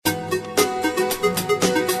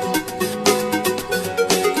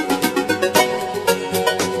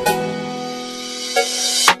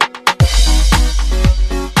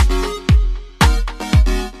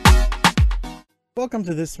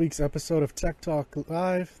Welcome to this week's episode of Tech Talk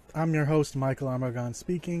Live. I'm your host, Michael Armagon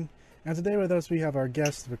speaking, and today with us we have our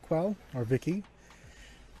guest, Viquel, or Vicky.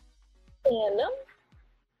 Hello.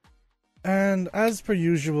 And as per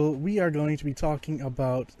usual, we are going to be talking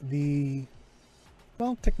about the,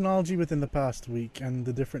 technology within the past week and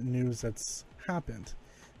the different news that's happened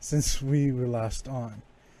since we were last on.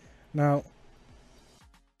 Now,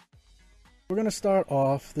 we're going to start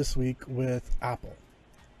off this week with Apple,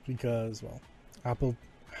 because, Apple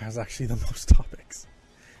has actually the most topics.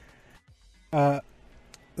 The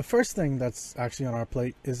first thing that's actually on our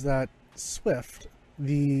plate is that Swift,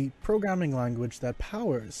 the programming language that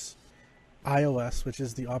powers iOS, which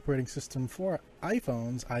is the operating system for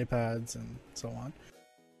iPhones, iPads, and so on,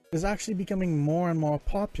 is actually becoming more and more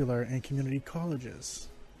popular in community colleges,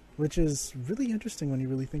 which is really interesting when you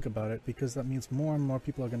really think about it, because that means more and more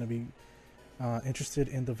people are going to be interested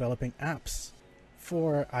in developing apps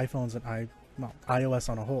for iPhones and iOS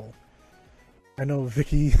on a whole. I know,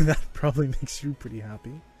 Vicky, that probably makes you pretty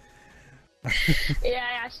happy. Yeah,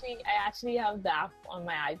 I actually have the app on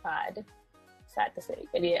my iPad. Sad to say,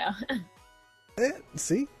 but yeah.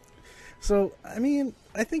 See? So, I mean,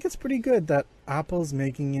 I think it's pretty good that Apple's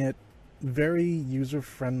making it very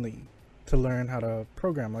user-friendly to learn how to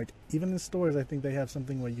program. Like, even in stores, I think they have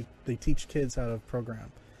something where they teach kids how to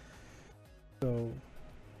program. So,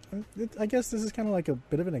 I guess this is kind of like a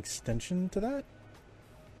bit of an extension to that,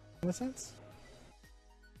 in a sense.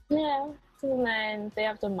 Yeah, and then they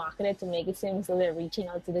have to market it to make it seem as though they're reaching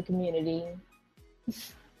out to the community.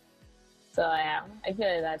 So yeah, I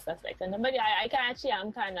feel like that's like something. But yeah,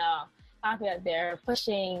 I'm kind of happy that they're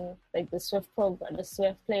pushing like the Swift program, the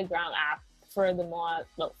Swift Playground app further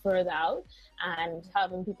out, and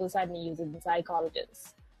having people starting to use it inside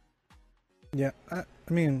colleges. Yeah, I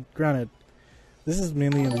mean, granted, this is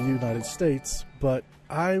mainly in the United States, but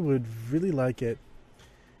I would really like it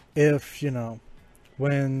if,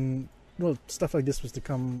 when stuff like this was to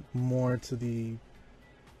come more to the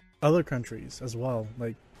other countries as well,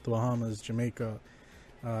 like the Bahamas, Jamaica,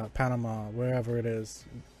 Panama, wherever it is.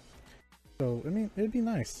 So, I mean, it'd be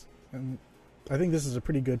nice. And I think this is a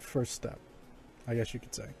pretty good first step, I guess you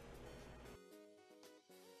could say.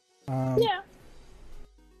 Yeah.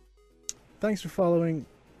 Thanks for following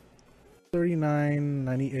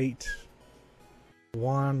 3998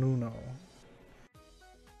 Juanuno.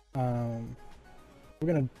 We're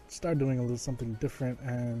gonna start doing a little something different,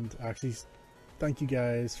 and actually thank you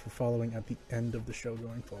guys for following at the end of the show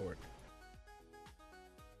going forward,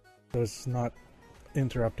 so it's not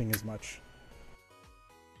interrupting as much.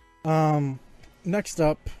 Next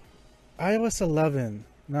up, iOS 11.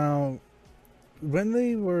 Now, when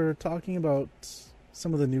they were talking about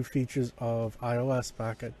some of the new features of iOS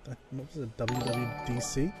back at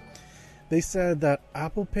WWDC, they said that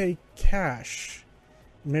Apple Pay Cash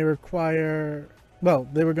may require,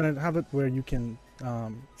 they were going to have it where you can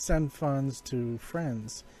send funds to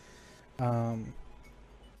friends. So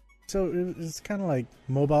it's kind of like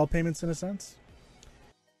mobile payments in a sense.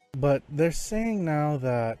 But they're saying now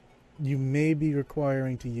that you may be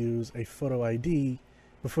requiring to use a photo ID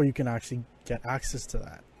before you can actually get access to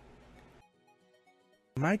that.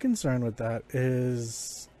 My concern with that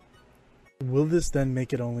is, will this then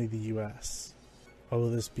make it only the US? Or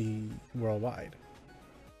will this be worldwide?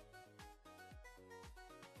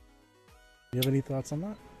 Do you have any thoughts on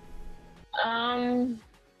that?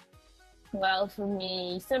 Well, for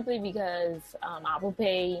me, simply because Apple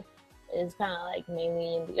Pay is kind of like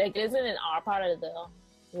mainly it isn't in our part of the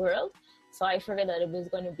world, so I figured that it was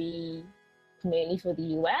going to be mainly for the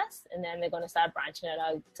US, and then they're going to start branching it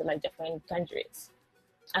out to like different countries.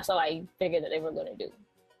 That's all I figured that they were going to do.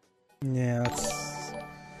 Yeah,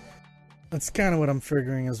 that's kind of what I'm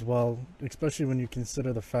figuring as well, especially when you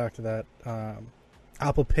consider the fact that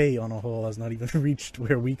Apple Pay on a whole has not even reached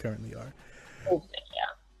where we currently are. Oh,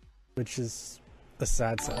 yeah. Which is a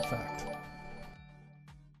sad fact.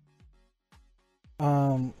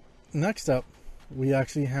 Next up, we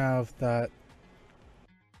actually have that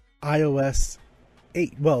iOS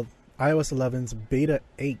 8, iOS 11's Beta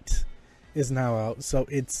 8 is now out, so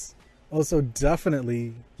it's also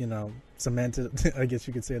definitely, cemented, I guess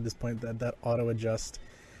you could say at this point, that auto adjust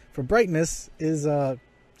for brightness is, that's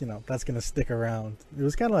going to stick around. It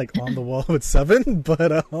was kind of like on the wall with 7,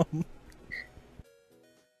 but,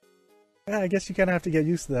 yeah, I guess you kind of have to get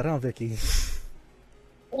used to that, huh, Vicky?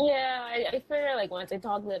 Yeah, I figure like once I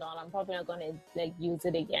toggle it on, I'm probably not going to like use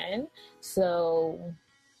it again. So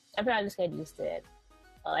I probably just get used to it.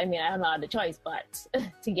 Well, I mean, I don't know the choice, but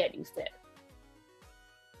to get used to it.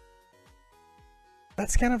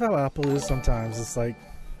 That's kind of how Apple is sometimes. It's like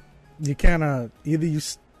you kind of either you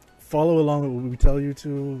follow along with what we tell you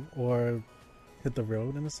to, or hit the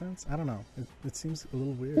road in a sense. I don't know. It seems a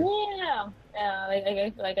little weird. Yeah, yeah.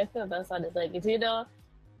 Like I feel that's how it's like. It's either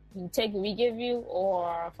you take what we give you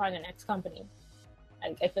or find the next company.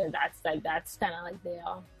 Like I feel that's kind of like their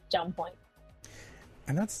jump point.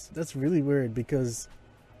 And that's really weird because,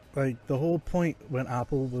 like, the whole point when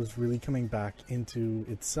Apple was really coming back into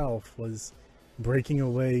itself was breaking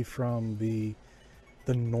away from the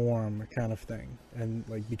norm kind of thing and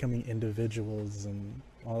like becoming individuals and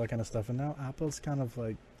all that kind of stuff. And now Apple's kind of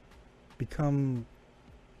like become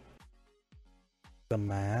the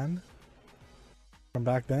man from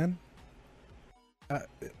back then.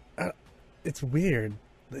 It's weird.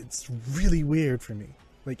 It's really weird for me.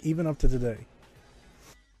 Like even up to today.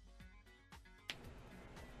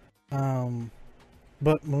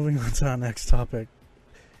 But moving on to our next topic.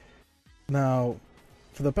 Now,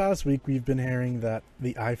 for the past week, we've been hearing that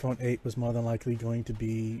the iPhone 8 was more than likely going to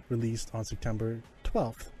be released on September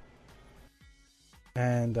 12th.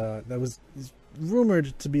 And that was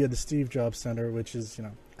rumored to be at the Steve Jobs Center, which is,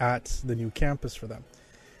 at the new campus for them.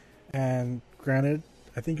 And granted,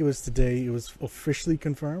 I think it was today, it was officially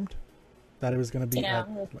confirmed that it was going to be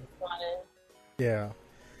Yeah.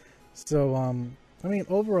 So, I mean,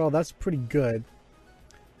 overall, that's pretty good.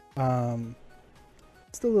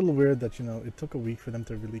 It's still a little weird that, it took a week for them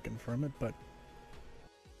to really confirm it, but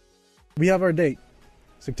we have our date.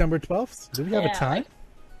 September 12th? Do we have a time?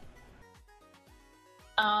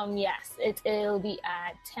 Yes, it'll be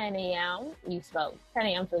at 10 a.m. It's about 10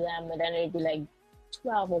 a.m. for them, and then it'll be like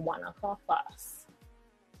 12 or 1 o'clock for us.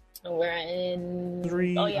 And we're in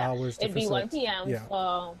 3 hours. It'd be 1 p.m.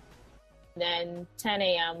 for then 10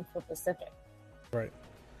 a.m. for Pacific. Right.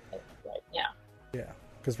 Yeah. Yeah,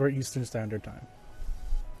 because we're Eastern Standard Time.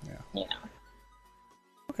 Yeah.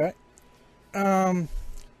 Okay.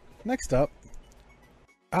 Next up,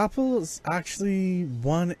 Apple's actually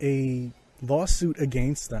won a lawsuit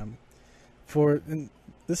against them and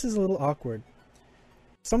this is a little awkward.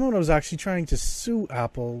 Someone was actually trying to sue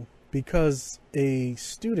Apple because a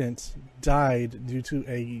student died due to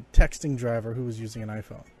a texting driver who was using an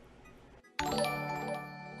iPhone.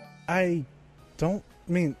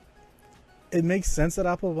 It makes sense that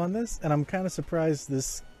Apple won this, and I'm kind of surprised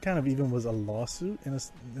this kind of even was a lawsuit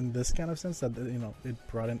in this kind of sense that, it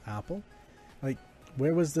brought in Apple. Like,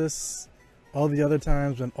 where was this all the other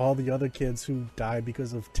times when all the other kids who died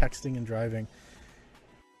because of texting and driving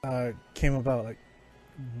came about? Like,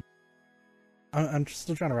 I'm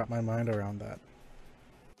still trying to wrap my mind around that.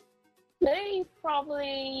 They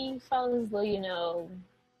probably felt as though,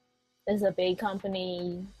 it's a big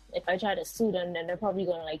company. If I try to sue them, then they're probably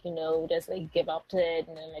going to, just give up to it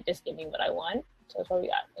and then just give me what I want. So that's probably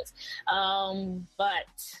got this.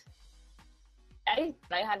 But I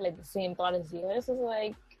had the same thought as you. This is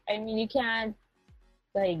you can't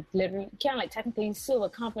technically sue a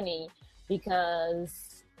company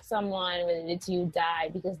because someone related to you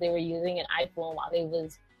died because they were using an iPhone while they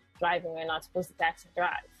was driving. We're not supposed to text and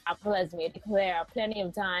drive. Apple has made it clear plenty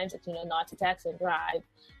of times that not to text and drive.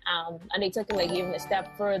 And they took it even a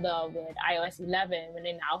step further with iOS 11 when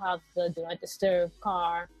they now have the Do Not Disturb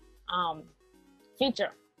car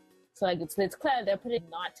feature. So it's clear they're putting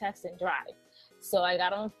not text and drive. So I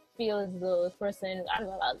don't feel as though this person, I don't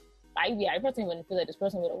know, I personally wouldn't feel that this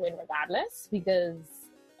person would have win regardless, because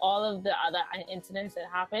all of the other incidents that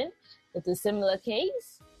happened with a similar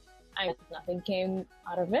case, nothing came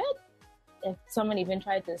out of it. If someone even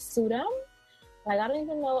tried to sue them, I don't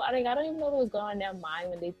even know. I don't even know what was going on in their mind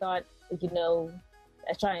when they thought,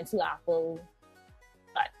 they're trying to Apple.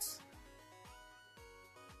 But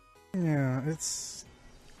yeah, it's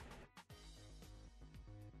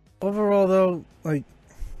overall though,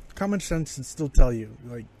 common sense would still tell you,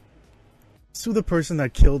 sue the person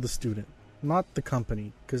that killed the student, not the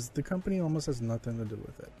company, because the company almost has nothing to do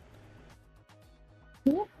with it.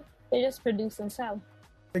 Yeah, they just produce and sell.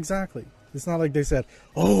 Exactly. It's not like they said,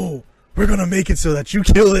 "Oh, we're gonna make it so that you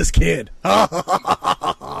kill this kid."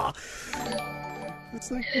 It's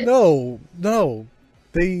no.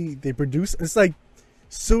 They produce. It's like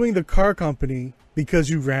suing the car company because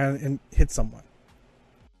you ran and hit someone.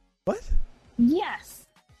 What? Yes.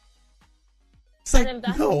 It's and if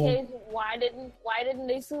that's the case, why didn't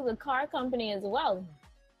they sue the car company as well?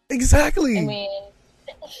 Exactly. I mean,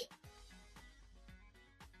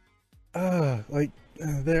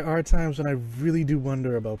 there are times when I really do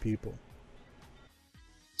wonder about people.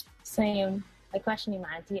 Same. I question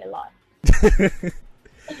humanity a lot.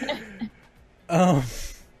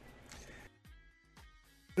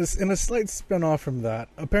 In a slight spin-off from that,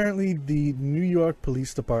 apparently the New York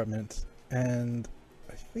Police Department, and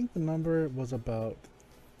I think the number was about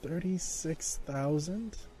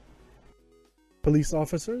 36,000 police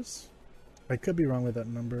officers. I could be wrong with that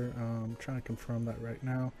number. I'm trying to confirm that right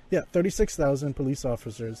now. Yeah, 36,000 police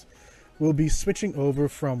officers will be switching over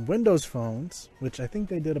from Windows phones, which I think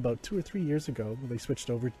they did about 2 or 3 years ago. They switched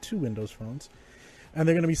over to Windows phones. And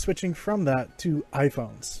they're going to be switching from that to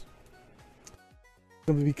iPhones.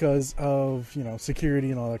 Simply because of,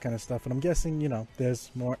 security and all that kind of stuff. And I'm guessing, there's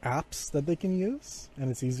more apps that they can use, and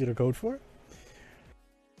it's easier to code for.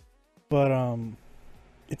 But,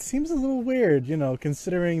 it seems a little weird,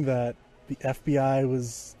 considering that the FBI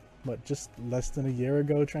was, just less than a year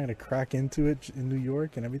ago trying to crack into it in New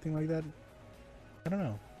York and everything like that. I don't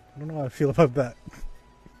know. I don't know how I feel about that.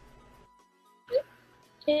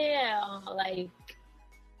 Yeah,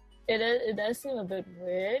 it does seem a bit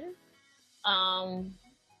weird.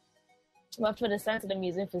 But for the sense that I'm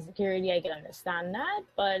using for security, I can understand that.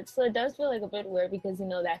 But so it does feel like a bit weird because,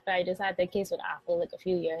 that guy just had that case with Apple like a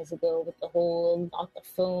few years ago with the whole lock the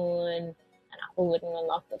phone, and Apple wouldn't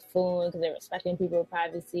unlock the phone because they're respecting people's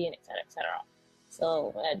privacy and et cetera, et cetera.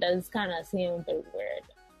 So it does kind of seem a bit weird.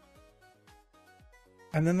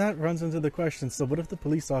 And then that runs into the question, so what if the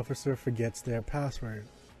police officer forgets their password?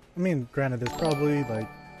 I mean, granted, there's probably,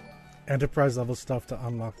 enterprise level stuff to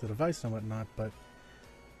unlock the device and whatnot, but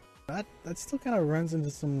that still kind of runs into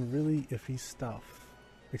some really iffy stuff.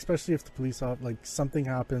 Especially if the police something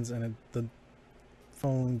happens and the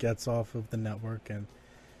phone gets off of the network and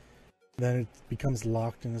then it becomes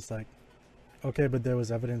locked and it's like, okay, but there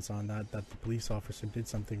was evidence on that the police officer did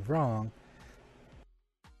something wrong.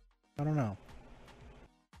 I don't know.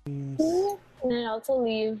 And then also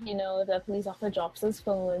leave, if the police officer drops his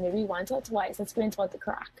phone maybe once or twice, the screen's about to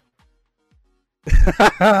crack.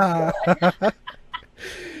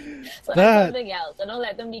 So that's something else. I don't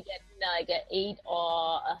let them be getting an 8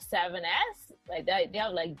 or a 7S. They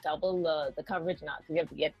have double the coverage now because you have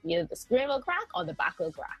to get either the screen will crack or the back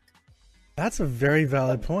will crack. That's a very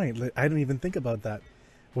valid point. I didn't even think about that.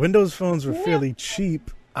 Windows phones were fairly cheap.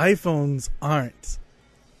 iPhones aren't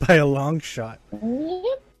by a long shot.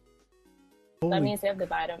 Yep. That means they have to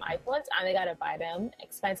buy them iPods and they gotta buy them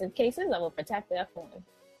expensive cases that will protect their phone.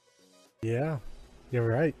 Yeah, you're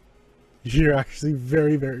right. You're actually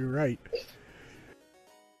very, very right.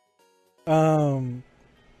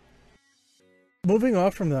 Moving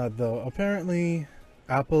off from that, though, apparently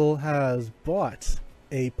Apple has bought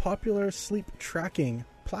a popular sleep tracking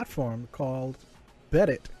platform called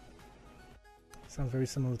Beddit. Sounds very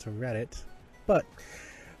similar to Reddit, but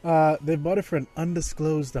they bought it for an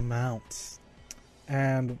undisclosed amount.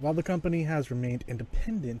 And while the company has remained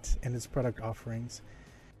independent in its product offerings,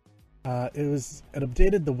 it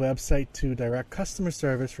updated the website to direct customer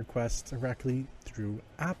service requests directly through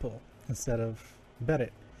Apple instead of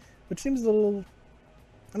Beddit, which seems a little.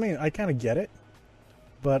 I mean, I kind of get it,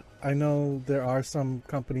 but I know there are some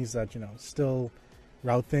companies that still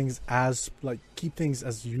route things as keep things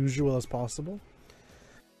as usual as possible.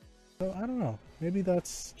 So I don't know. Maybe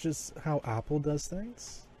that's just how Apple does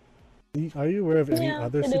things. Are you aware of any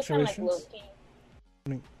other situations?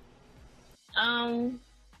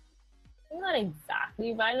 Not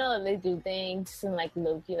exactly, but I know that they do things in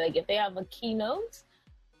low-key. If they have a keynote,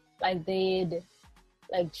 they'd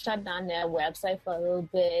shut down their website for a little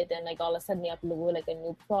bit and all of a sudden they upload a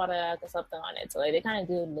new product or something on it. So they kind of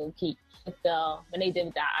do it low-key. When they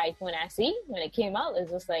did that iPhone SE, when it came out, it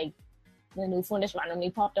was just the new phone just randomly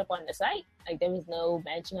popped up on the site. There was no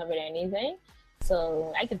mention of it or anything.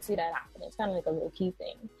 So I could see that happening. It's kind of a low-key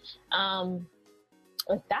thing.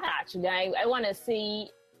 With that, actually, I want to see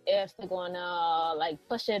if they're gonna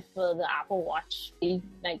push it for the Apple Watch, be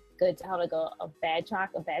good to have a bedtime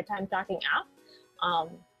tracking app on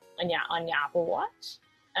your Apple Watch.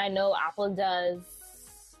 I know Apple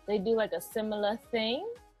they do a similar thing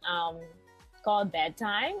called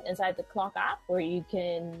bedtime inside the clock app where you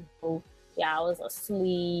can go the hours of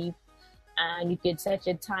sleep and you could set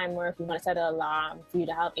your timer if you want to set an alarm for you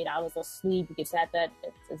to have 8 hours of sleep. You could set that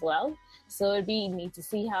as well. So it'd be neat to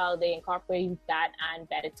see how they incorporate that and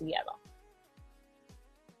Beddit together.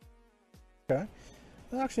 Okay.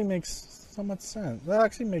 That actually makes so much sense. That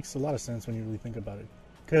actually makes a lot of sense when you really think about it.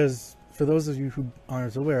 Because for those of you who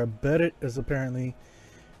aren't aware, Beddit is apparently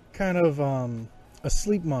kind of a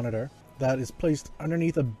sleep monitor that is placed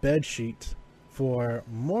underneath a bed sheet for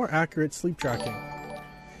more accurate sleep tracking.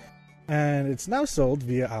 And it's now sold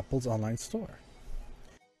via Apple's online store.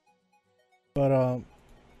 But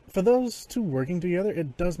for those two working together,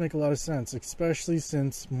 it does make a lot of sense, especially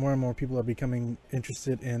since more and more people are becoming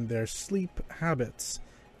interested in their sleep habits,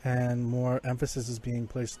 and more emphasis is being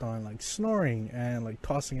placed on snoring and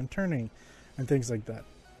tossing and turning and things like that.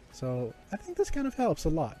 So I think this kind of helps a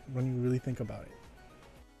lot when you really think about it.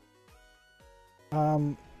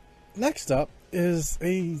 Next up is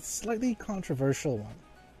a slightly controversial one,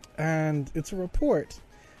 and it's a report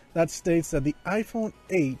that states that the iPhone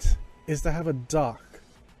 8 is to have a dock,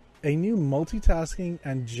 a new multitasking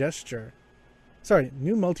and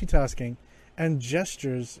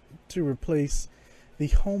gestures to replace the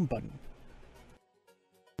home button.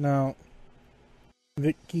 Now,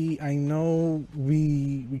 Vicky, I know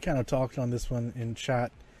we kind of talked on this one in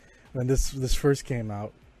chat when this first came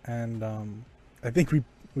out, and I think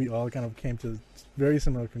we all kind of came to very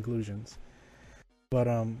similar conclusions. But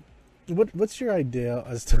what's your idea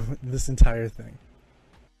as to this entire thing?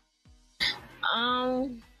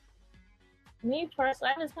 Me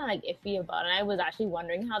personally, I was kind of like iffy about it. I was actually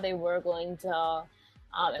wondering how they were going to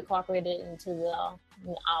incorporate it into the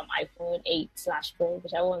iPhone 8/Pro,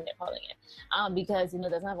 whichever one they're calling it, because it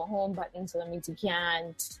doesn't have a home button, so that means you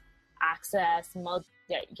can't access the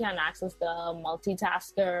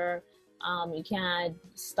multitasker. You can't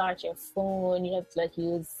start your phone. You have to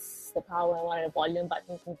use the power and one of the volume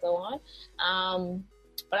buttons and so on.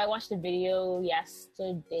 But I watched a video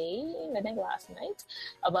yesterday, I think last night,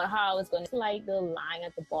 about how it's going to the line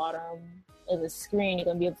at the bottom of the screen. You're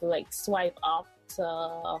going to be able to swipe up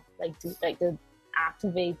to to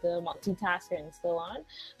activate the multitasker and so on.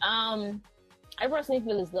 I personally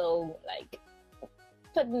feel as though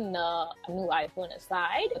putting a new iPhone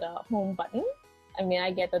aside, the home button. I mean,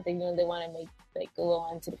 I get that they want to go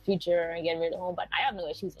on to the future and get rid of the home button. I have no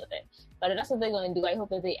issues with it, but if that's what they're going to do, I hope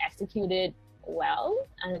that they execute it well,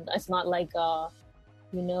 and it's not you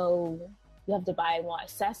have to buy more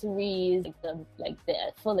accessories, the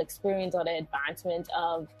full experience or the advancement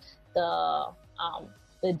of the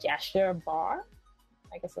gesture bar.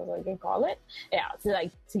 I guess that's what you call it. Yeah, to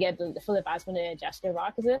get the full advancement of the gesture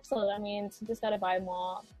bar. Because if so, that means you just gotta buy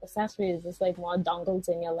more accessories. It's more dongles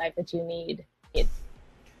in your life that you need.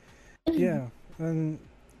 Yeah, and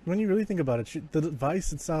when you really think about it, the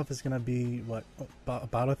device itself is gonna be what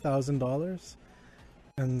about $1,000,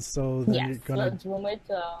 and so then you're gonna. So it's rumored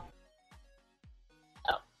to.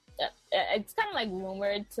 It's kind of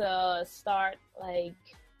rumored to start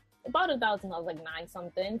about $1,000, $9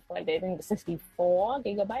 something for I think the 64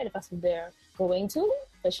 gigabyte. If that's what they're going to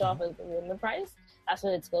show off as the rumor price, that's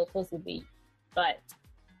what it's supposed to be. But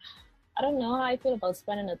I don't know how I feel about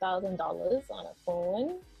spending $1,000 on a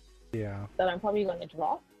phone. Yeah. That I'm probably going to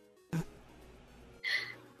drop.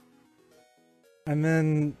 And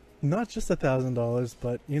then not just $1,000,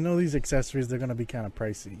 but these accessories, they're going to be kind of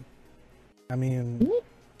pricey. I mean,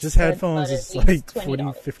 just headphones is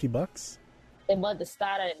 $40-$50. They want to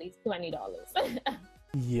start at least $20.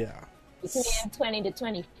 Yeah. Between 20 to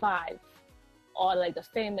 25, or the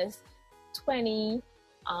famous $29.99.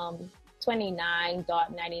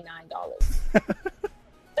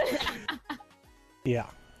 Yeah.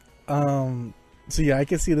 So yeah, I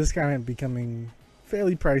can see this kind of becoming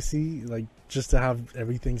fairly pricey, just to have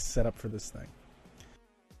everything set up for this thing.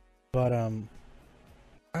 But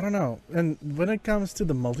I don't know. And when it comes to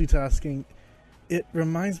the multitasking, it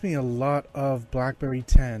reminds me a lot of BlackBerry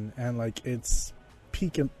 10 and its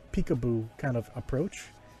peekaboo kind of approach,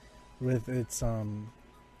 with its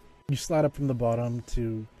you slide up from the bottom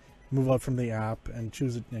to move up from the app and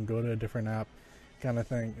choose it and go to a different app kind of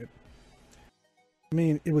thing.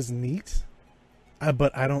 It was neat,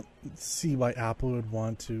 but I don't see why Apple would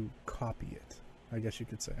want to copy it, I guess you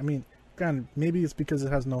could say. Granted, maybe it's because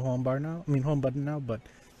it has no home button now, but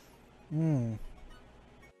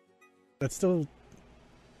that's still,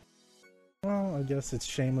 well, I guess it's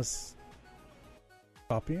shameless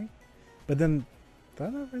copying. But then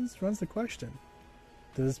that runs the question: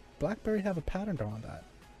 does BlackBerry have a patent on that?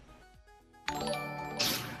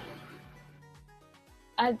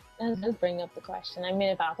 I just bring up the question.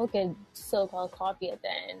 If Apple could so-called copy it,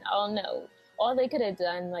 then I don't know. Or they could have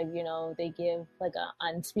done they give an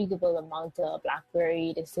unspeakable amount of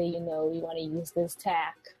BlackBerry to say, you want to use this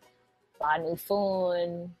tech, buy a new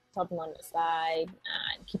phone, something on the side,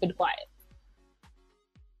 and keep it quiet.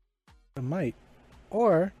 It might.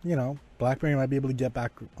 Or, BlackBerry might be able to get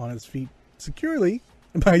back on its feet securely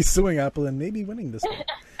by suing Apple and maybe winning this one.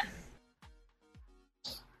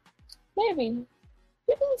 Maybe.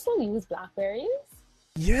 People still use BlackBerries.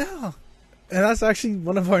 Yeah. And that's actually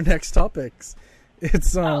one of our next topics.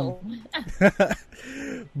 It's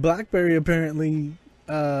BlackBerry apparently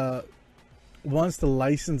wants to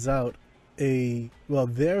license out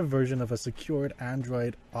their version of a secured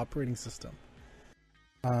Android operating system.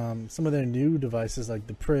 Some of their new devices like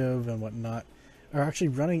the Priv and whatnot are actually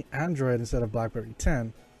running Android instead of BlackBerry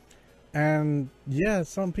 10. And yeah,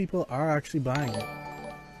 some people are actually buying it.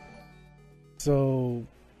 So,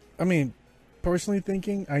 I mean, personally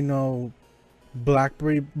thinking, I know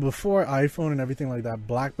BlackBerry, before iPhone and everything like that,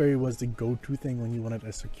 BlackBerry was the go-to thing when you wanted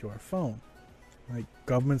a secure phone. Like,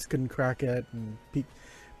 governments couldn't crack it, and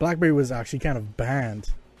BlackBerry was actually kind of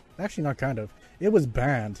banned. Actually, not kind of. It was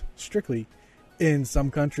banned, strictly, in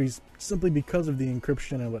some countries, simply because of the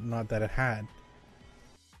encryption and whatnot that it had.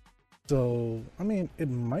 So, I mean, it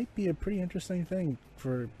might be a pretty interesting thing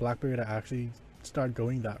for BlackBerry to actually start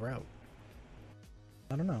going that route.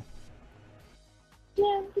 I don't know.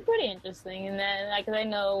 Yeah, it's pretty interesting. And then, like, 'cause I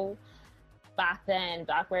know back then,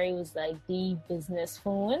 BlackBerry was like the business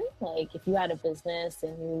phone. Like, if you had a business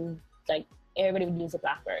and you like, everybody would use a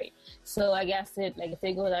BlackBerry. So I guess it like if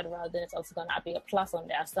they go that route, then it's also gonna be a plus on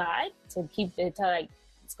their side to keep it like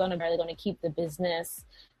it's gonna really gonna keep the business.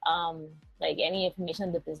 Like any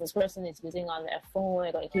information the business person is using on their phone,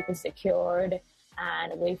 they're going to keep it secured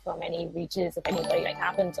and away from any reaches if anybody like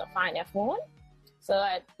happens to find their phone. So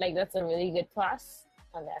like that's a really good plus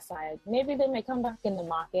on their side. Maybe they may come back in the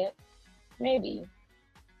market. Maybe.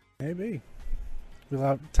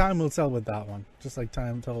 Time will tell with that one, just like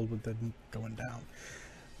time told with the going down.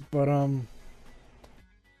 But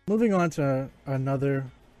moving on to another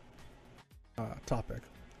topic,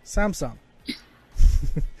 Samsung.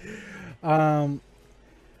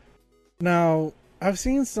 Now I've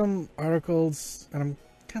seen some articles, and I'm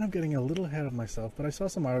kind of getting a little ahead of myself, but I saw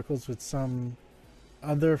some articles with some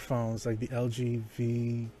other phones like the LG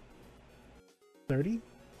V30,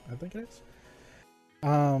 I think it is.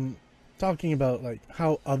 Talking about like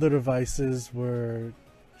how other devices were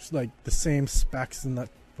like the same specs and that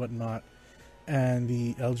whatnot, and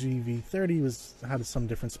the LG V30 had some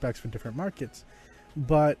different specs for different markets.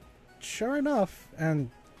 But sure enough,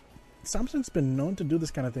 and Samsung's been known to do this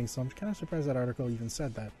kind of thing, so I'm kind of surprised that article even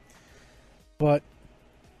said that. But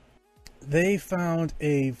they found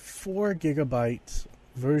a 4 gigabyte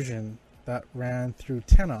version that ran through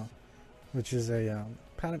Tena, which is a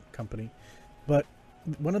patent company. But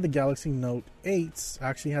one of the Galaxy Note 8s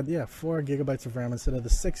actually had 4 gigabytes of RAM instead of the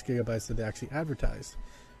 6 gigabytes that they actually advertised.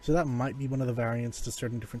 So that might be one of the variants to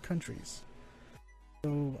certain different countries.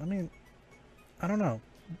 So, I mean, I don't know.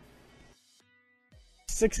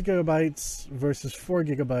 6 gigabytes versus 4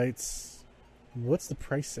 gigabytes, what's the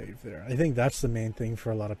price save there? I think that's the main thing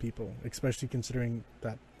for a lot of people, especially considering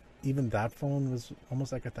that even that phone was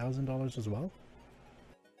almost like $1,000 as well.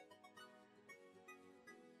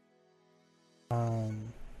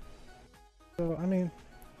 So, I mean,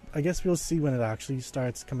 I guess we'll see when it actually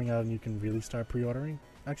starts coming out and you can really start pre-ordering.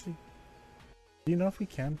 Actually, do you know if we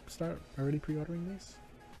can start already pre-ordering these?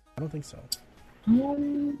 I don't think so.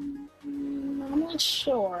 I'm not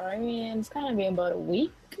sure. I mean, it's kind of been about a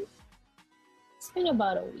week. It's been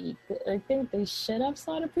about a week. I think they should have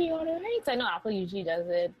started pre-ordering. I know Apple usually does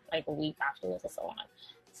it like a week afterwards or so on.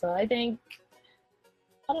 So I think,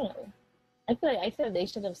 I don't know. I feel like they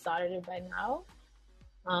should have started it by now.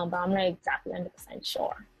 But I'm not exactly 100%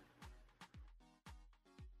 sure.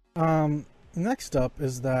 Next up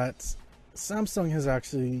is that Samsung has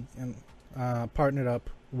actually partnered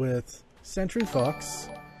up with Century Fox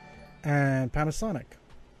and Panasonic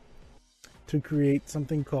to create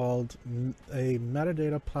something called a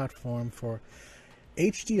metadata platform for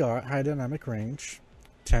HDR, high dynamic range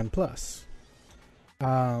 10 plus.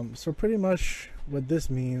 So pretty much what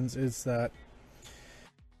this means is that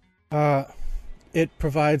it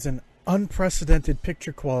provides an unprecedented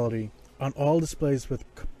picture quality on all displays with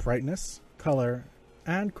brightness, color,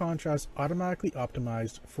 and contrast automatically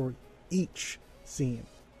optimized for each scene.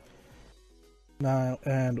 Now,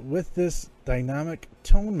 and with this dynamic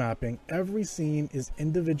tone mapping, every scene is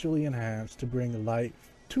individually enhanced to bring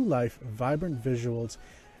to life vibrant visuals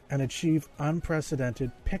and achieve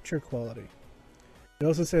unprecedented picture quality. They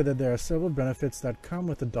also say that there are several benefits that come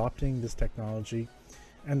with adopting this technology,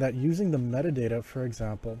 and that using the metadata, for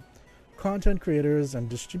example, content creators and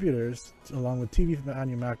distributors, along with TV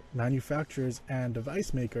manufacturers and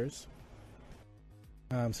device makers.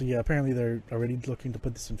 So yeah, apparently they're already looking to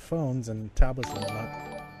put this in phones and tablets and whatnot.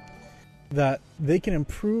 That they can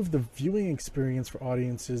improve the viewing experience for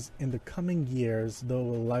audiences in the coming years, though it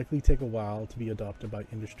will likely take a while to be adopted by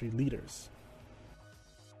industry leaders.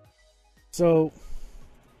 So,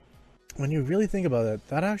 when you really think about it,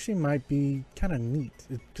 that actually might be kind of neat,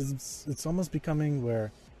 because it's almost becoming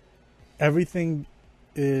where everything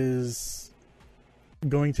is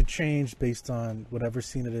going to change based on whatever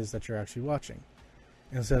scene it is that you're actually watching.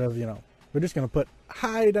 Instead of, we're just going to put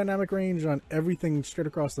high dynamic range on everything straight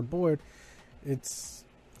across the board. It's,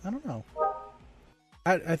 I don't know.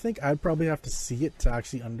 I think I'd probably have to see it to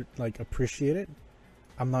actually appreciate it.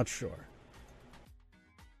 I'm not sure.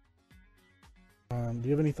 Do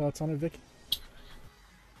you have any thoughts on it, Vicky?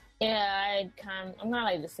 Yeah, I'm not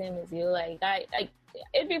like the same as you. Like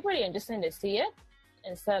it'd be pretty interesting to see it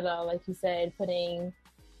instead of like you said, putting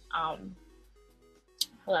um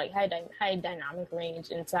like high dynamic range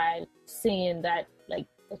inside, seeing that like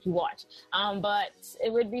that you watch. But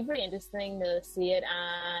it would be pretty interesting to see it,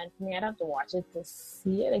 and for me, I'd have to watch it to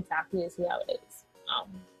see it exactly to see how it is.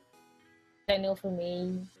 I know for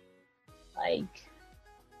me, like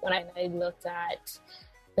when I looked at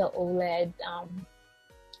the OLED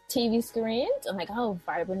TV screens, I'm like, how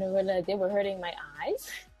vibrant they were! Like they were hurting my eyes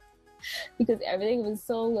because everything was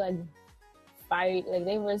so like bright, like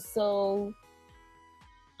they were so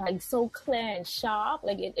like so clear and sharp.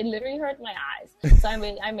 Like it literally hurt my eyes. So I'm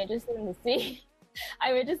interested to see.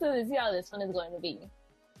 I'm interested to see how this one is going to be.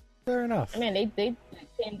 Fair enough. I mean, they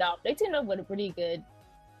teamed up. They teamed up with a pretty good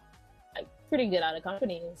out of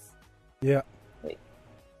companies. Yeah. Wait.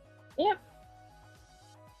 Yeah.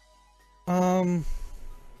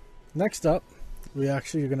 Next up, we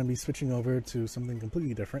actually are going to be switching over to something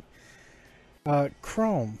completely different.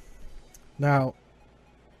 Chrome. Now,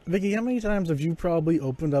 Vicky, how many times have you probably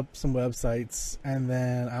opened up some websites and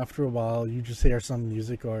then after a while you just hear some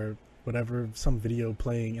music or whatever, some video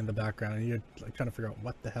playing in the background and you're like trying to figure out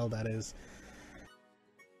what the hell that is?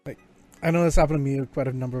 Like, I know this happened to me quite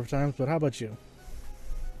a number of times, but how about you?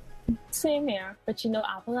 Same here. But you know,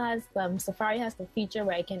 Apple has Safari has the feature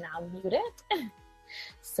where I can now mute it.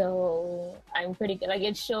 So I'm pretty good. Like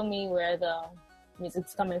it showed me where the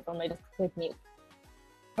music's coming from. I just click mute.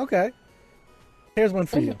 Okay. Here's one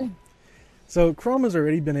for you. So Chrome has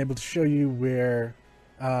already been able to show you where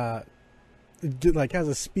it like has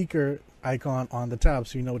a speaker icon on the tab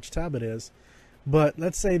so you know which tab it is. But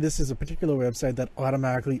let's say this is a particular website that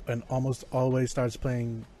automatically and almost always starts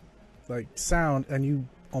playing like sound and you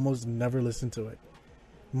almost never listen to it.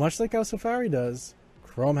 Much like how Safari does,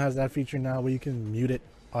 Chrome has that feature now where you can mute it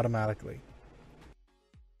automatically.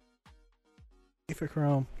 Hey for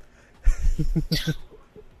Chrome.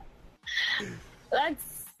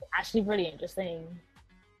 That's actually pretty interesting.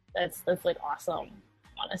 That's like awesome,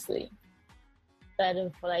 honestly. That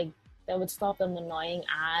if like that would stop them annoying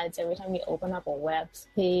ads every time you open up a web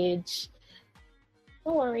page.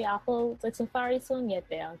 Don't worry, Apple. Like Safari soon get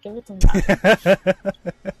there. Give it some time.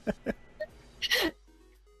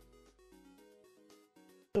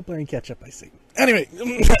 Still playing catch up, I see. Anyway, we're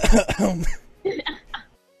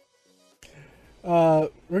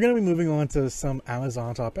going to be moving on to some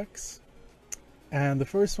Amazon topics. And the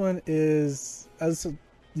first one is, as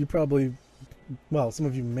you probably, well, some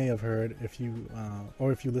of you may have heard if you,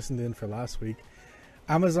 or if you listened in for last week,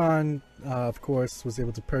 Amazon, of course, was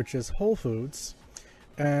able to purchase Whole Foods,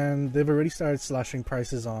 and they've already started slashing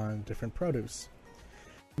prices on different produce.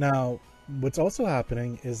 Now, what's also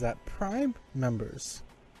happening is that Prime members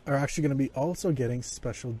are actually going to be also getting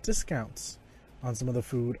special discounts on some of the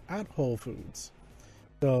food at Whole Foods.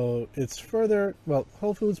 So it's further, well,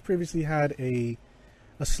 Whole Foods previously had a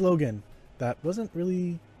slogan that wasn't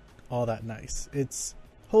really all that nice. It's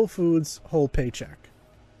Whole Foods, whole paycheck.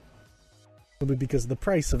 Probably because of the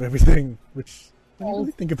price of everything, which when you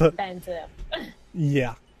really think about expensive.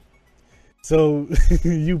 Yeah. So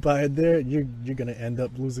you buy it there, you're gonna end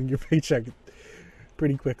up losing your paycheck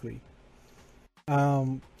pretty quickly.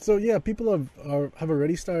 So yeah, people have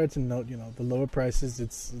already started to note, you know, the lower prices.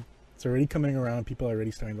 It's already coming around. People are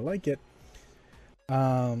already starting to like it.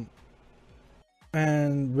 And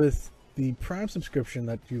with the Prime subscription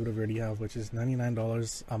that you would already have, which is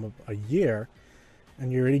 $99 a year,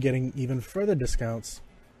 and you're already getting even further discounts,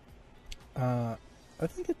 I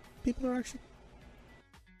think people are actually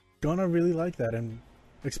gonna really like that, and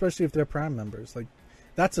especially if they're Prime members. Like,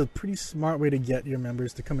 that's a pretty smart way to get your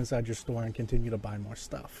members to come inside your store and continue to buy more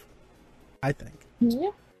stuff, I think.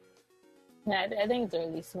 Yeah. Yeah, I think it's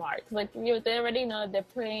really smart. Like, they already know they're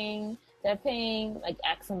paying like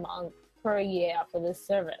X amount per year for this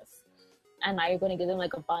service. And now you're going to give them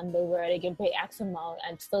like a bundle where they can pay X amount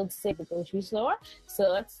and still save the grocery store.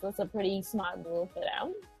 So that's a pretty smart move for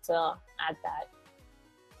them to add that.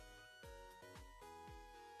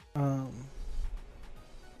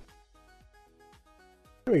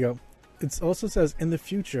 Here we go. It also says, in the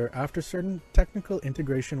future, after certain technical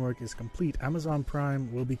integration work is complete, Amazon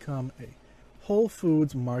Prime will become a Whole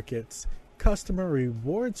Foods Market's customer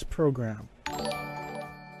rewards program,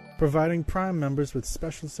 providing Prime members with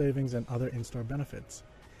special savings and other in-store benefits.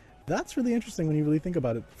 That's really interesting when you really think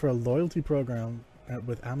about it, for a loyalty program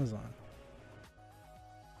with Amazon.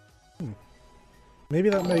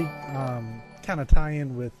 Maybe that may kind of tie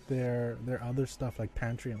in with their other stuff like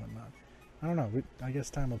Pantry and whatnot. I don't know. I guess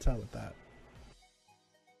time will tell with that.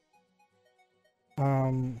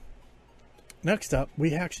 Um, Next up,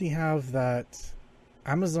 we actually have that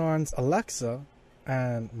Amazon's Alexa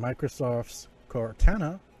and Microsoft's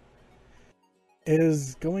Cortana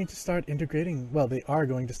is going to start integrating. Well, they are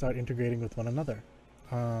going to start integrating with one another.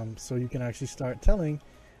 So you can actually start telling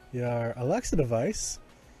your Alexa device,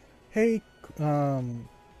 "Hey,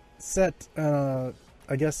 set set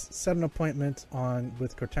an appointment on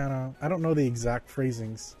with Cortana." I don't know the exact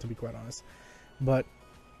phrasings, to be quite honest, but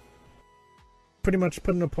pretty much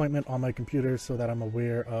put an appointment on my computer so that I'm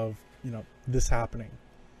aware of this happening.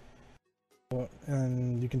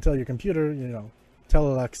 And you can tell your computer, tell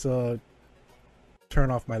Alexa, turn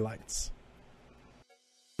off my lights.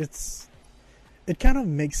 It kind of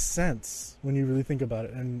makes sense when you really think about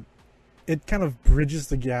it, and it kind of bridges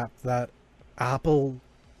the gap that Apple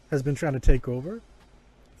has been trying to take over,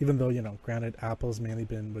 even though, granted, Apple's mainly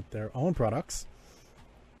been with their own products.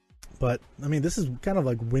 But, I mean, this is kind of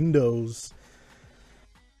like Windows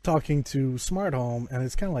talking to Smart Home, and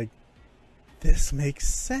it's kind of like, this makes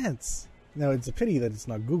sense. Now, it's a pity that it's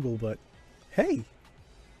not Google, but hey.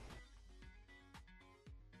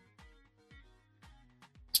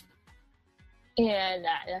 Yeah,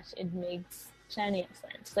 it makes plenty of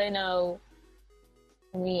sense. I know.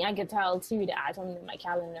 I mean, I could tell too to add something in my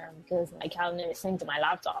calendar because my calendar is synced to my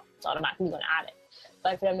laptop. It's automatically going to add it.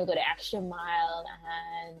 But for them to go the extra mile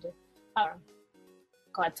and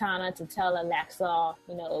Cortana to tell Alexa,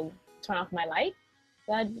 turn off my light,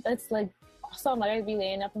 that's like awesome. Like I'd be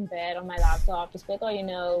laying up in bed on my laptop, just like, turn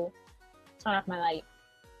off my light.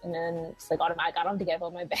 And then it's like automatic. I don't have to get up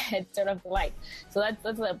on my bed, turn off the light. So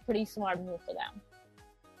that's a pretty smart move for them.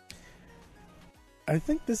 I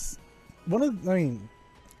think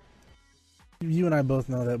you and I both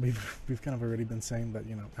know that we've kind of already been saying that,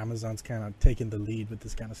 Amazon's kind of taking the lead with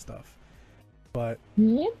this kind of stuff. But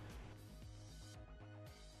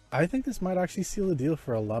I think this might actually seal the deal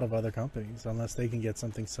for a lot of other companies unless they can get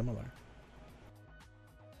something similar.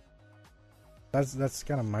 That's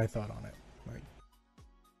kind of my thought on it. Like,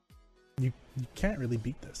 you can't really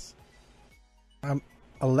beat this.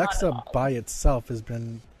 Alexa by itself has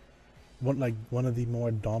been one of the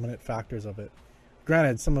more dominant factors of it.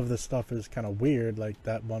 Granted, some of this stuff is kind of weird, like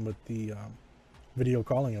that one with the video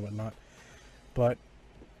calling and whatnot. But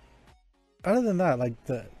other than that, like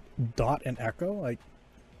the Dot and Echo, like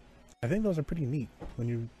I think those are pretty neat when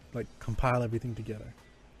you like compile everything together.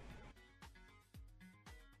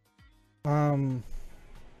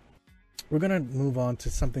 We're gonna move on to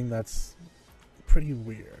something that's pretty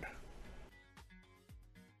weird.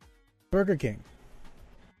 Burger King.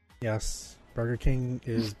 Yes, Burger King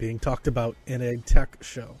is being talked about in a tech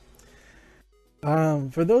show.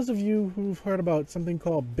 For those of you who've heard about something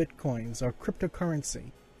called Bitcoins or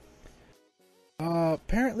cryptocurrency,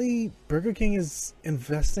 apparently Burger King is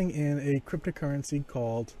investing in a cryptocurrency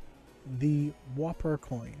called the Whopper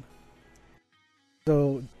coin.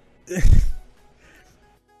 So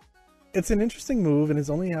it's an interesting move, and it's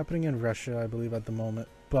only happening in Russia, I believe, at the moment.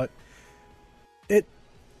 But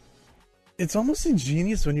it's almost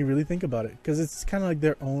ingenious when you really think about it, because it's kind of like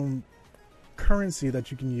their own currency that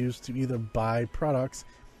you can use to either buy products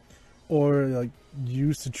or like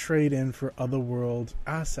use to trade in for otherworld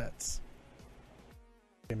assets.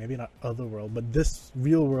 Okay, maybe not otherworld, but this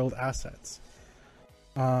real world assets.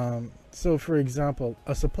 So for example,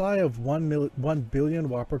 a supply of 1 billion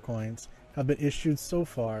Whopper coins have been issued so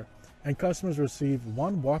far, and customers receive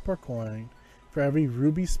 1 Whopper coin for every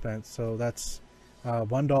ruby spent. So that's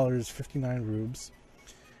 $1.59 rubes,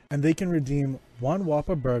 and they can redeem 1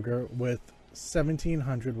 Whopper burger with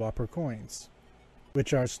 1,700 Whopper coins,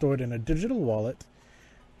 which are stored in a digital wallet.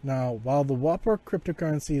 Now, while the Whopper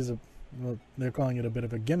cryptocurrency is they're calling it a bit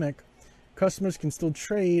of a gimmick, customers can still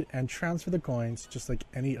trade and transfer the coins just like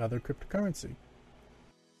any other cryptocurrency.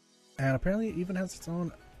 And apparently it even has its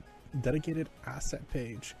own dedicated asset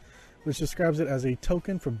page, which describes it as a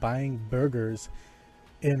token for buying burgers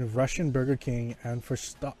in Russian Burger King and for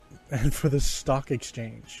the stock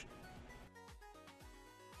exchange.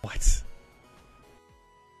 What?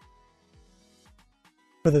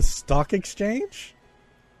 For the stock exchange?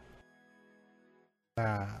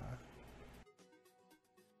 I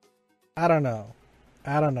don't know.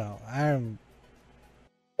 I'm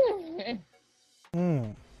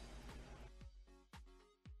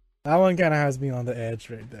That one kind of has me on the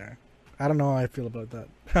edge right there. I don't know how I feel about that.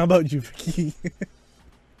 How about you, Vicky?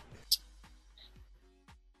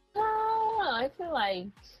 I feel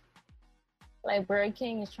like Burger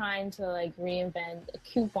King is trying to like reinvent a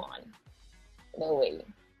coupon in a way.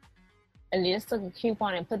 And they just took a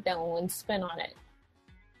coupon and put that one spin on it.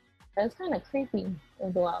 That's kind of creepy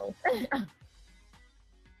as well.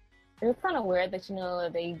 it was kind of weird that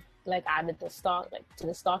they like added the stock like to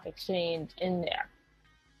the stock exchange in there.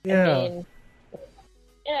 And Yeah. then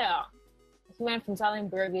yeah, he went from selling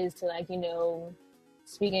burgers to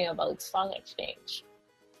speaking about stock exchange.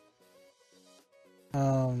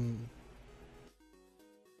 Um.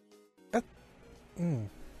 That, mm,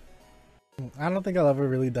 I don't think I'll ever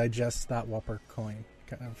really digest that Whopper coin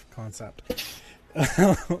kind of concept.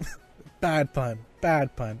 Bad pun.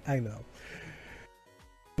 Bad pun. I know.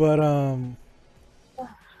 But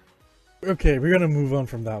okay, we're gonna move on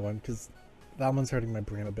from that one because that one's hurting my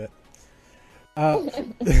brain a bit.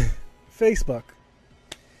 Facebook.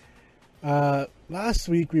 Last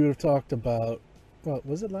week we would have talked about. Well,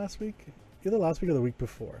 was it last week? Either last week or the week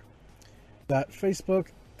before. That Facebook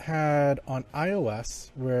had on iOS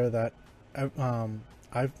where that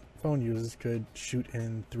iPhone users could shoot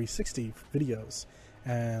in 360 videos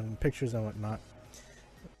and pictures and whatnot,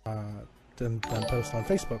 then post on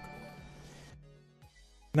Facebook.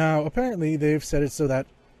 Now, apparently, they've set it so that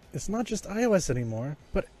it's not just iOS anymore,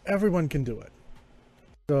 but everyone can do it.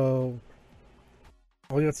 So,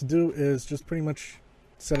 all you have to do is just pretty much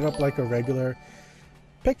set it up like a regular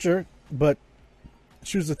picture, but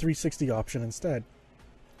choose the 360 option instead.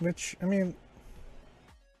 Which, I mean,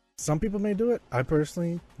 some people may do it. I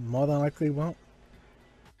personally, more than likely, won't.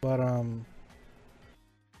 But,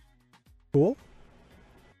 cool.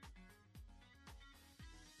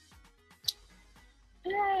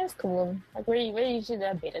 Yeah, it's cool. Like we're usually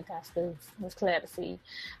the beta testers. It's clear to see.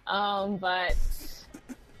 But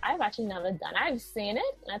I've actually never done. I've seen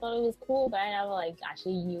it, and I thought it was cool, but I never like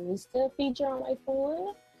actually used the feature on my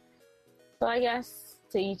phone. So I guess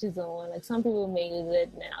to each his own. Like some people may use it,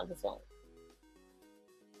 and others won't.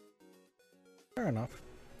 Fair enough.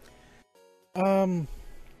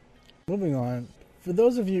 Moving on. For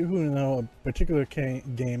those of you who know a particular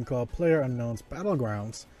game called PlayerUnknown's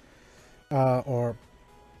Battlegrounds, or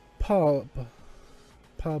PUBG,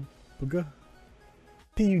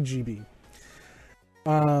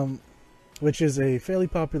 which is a fairly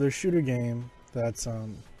popular shooter game that's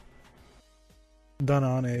done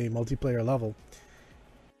on a multiplayer level.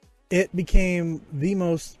 It became the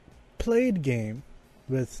most played game,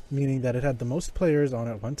 with meaning that it had the most players on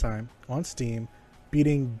at one time on Steam,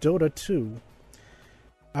 beating Dota 2.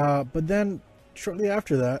 But then shortly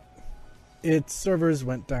after that, its servers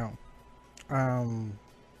went down.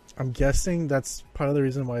 I'm guessing that's part of the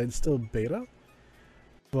reason why it's still beta.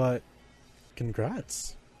 But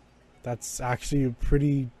congrats. That's actually a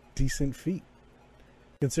pretty decent feat,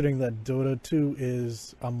 considering that Dota 2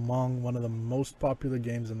 is among one of the most popular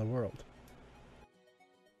games in the world.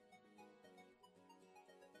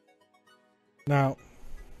 Now,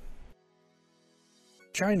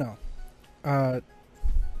 China has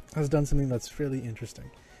done something that's fairly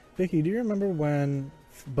interesting. Vicky, do you remember when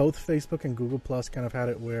both Facebook and Google Plus kind of had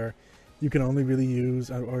it where you can only really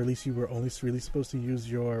use, or at least you were only really supposed to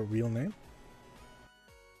use your real name?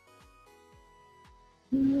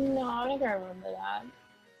 No, I don't remember that.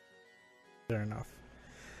 Fair enough.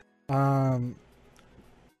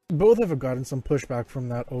 Both have gotten some pushback from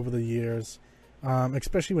that over the years,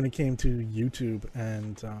 especially when it came to YouTube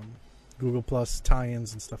and Google Plus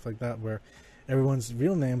tie-ins and stuff like that, where everyone's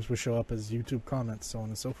real names would show up as YouTube comments, so on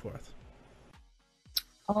and so forth.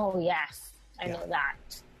 Oh yes, I know that.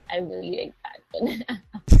 I really like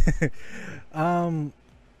that.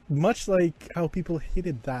 Much like how people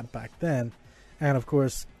hated that back then, and of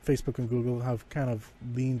course Facebook and Google have kind of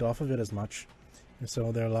leaned off of it as much, and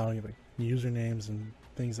so they're allowing like usernames and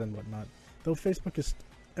things and whatnot. Though Facebook is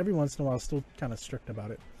every once in a while still kind of strict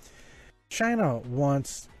about it. China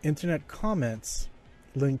wants internet comments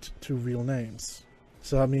linked to real names,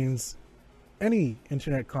 so that means any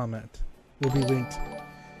internet comment will be linked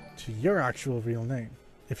to your actual real name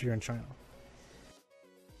if you're in China.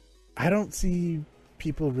 I don't see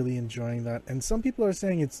people really enjoying that, and some people are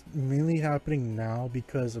saying it's mainly happening now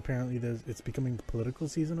because apparently it's becoming the political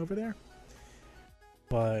season over there.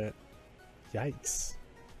 But yikes.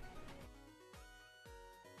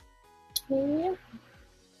 Yeah.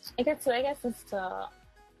 I guess it's I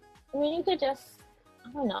mean, you could just,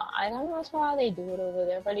 I don't know how they do it over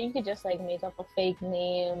there, but you could just like make up a fake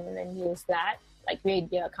name and then use that, like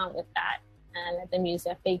create your account with that and let them use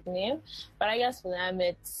their fake name. But I guess for them,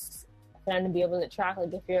 it's for them to be able to track,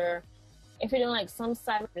 like if you're doing like some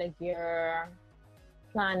side, like you're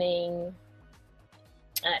planning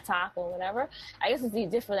an attack or whatever, I guess it's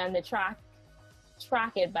easier for them to track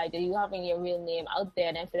it by you having your real name out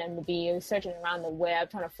there than for them to be searching around the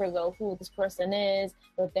web trying to figure out who this person is,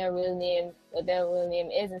 what their real name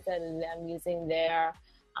is, instead of them using their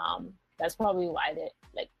that's probably why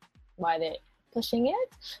they pushing it.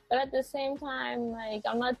 But at the same time, like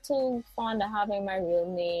I'm not too fond of having my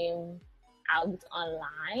real name out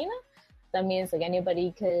online. That means like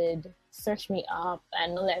anybody could search me up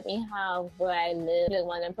and let me have where I live. Like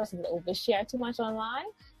one person to overshare too much online.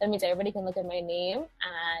 That means everybody can look at my name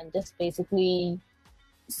and just basically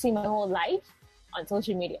see my whole life on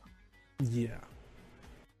social media. Yeah.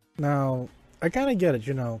 Now, I kind of get it,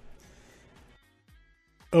 you know.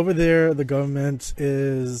 Over there, the government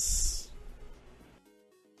is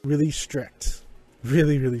really strict.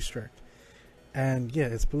 Really, really strict. And yeah,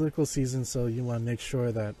 it's political season, so you want to make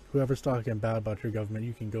sure that whoever's talking bad about your government,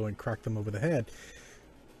 you can go and crack them over the head.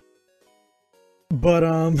 But,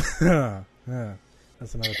 yeah,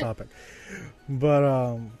 that's another topic.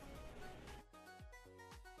 But,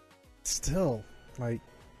 still, like,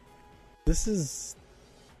 this is,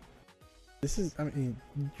 I mean,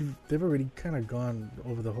 they've already kind of gone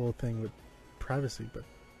over the whole thing with privacy, but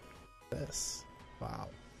this, wow.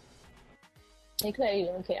 They clearly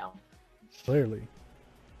don't care. Clearly.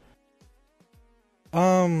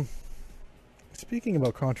 Speaking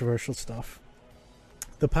about controversial stuff,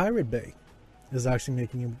 the Pirate Bay is actually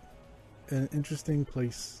making an interesting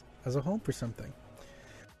place as a home for something.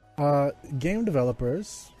 Game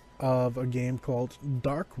developers of a game called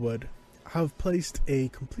Darkwood have placed a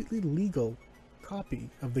completely legal copy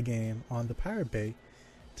of the game on the Pirate Bay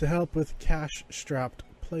to help with cash-strapped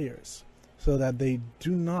players, so that they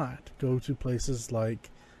do not go to places like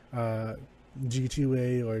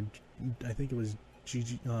G2A or I think it was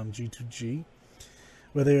G2G,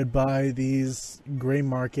 where they would buy these gray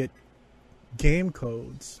market game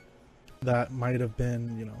codes that might have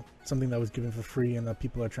been, you know, something that was given for free and that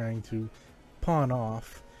people are trying to pawn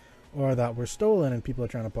off, or that were stolen and people are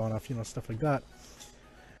trying to pawn off, you know, stuff like that.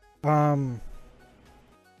 And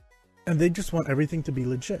they just want everything to be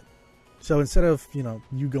legit. So instead of, you know,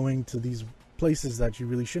 you going to these places that you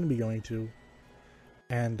really shouldn't be going to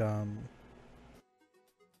and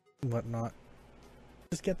whatnot,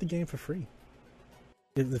 just get the game for free.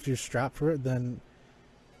 If you're strapped for it, then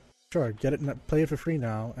sure, get it, play it for free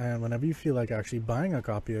now, and whenever you feel like actually buying a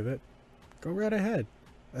copy of it, go right ahead.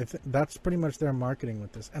 I think that's pretty much their marketing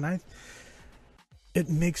with this, and it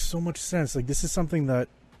makes so much sense. Like, this is something that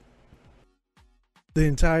the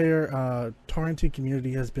entire torrenting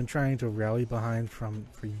community has been trying to rally behind for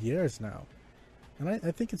years now, and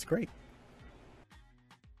I think it's great.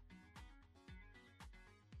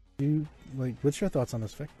 What's your thoughts on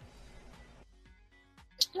this, Vic?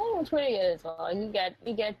 It's pretty good as well. You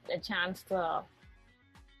get a chance to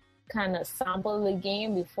kind of sample the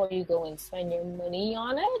game before you go and spend your money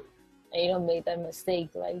on it, and you don't make that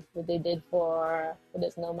mistake like what they did for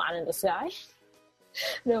there's No Man in the Sky.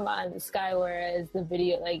 No Man in the Sky, whereas the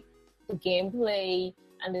video, like the gameplay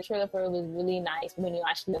and the trailer for it was really nice, but when you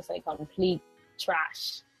actually looks like complete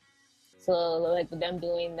trash. So like with them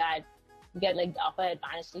doing that, you get like the upper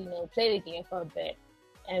advantage to, you know, play the game for a bit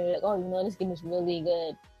and be like, oh, you know, this game is really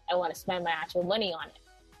good. I want to spend my actual money on it.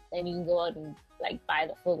 Then you can go out and like buy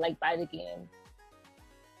the full version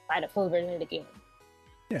of the game.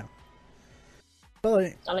 Yeah. But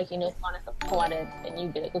it's not like, you know, want to support it and you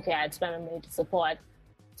be like, okay, I'd spend my money to support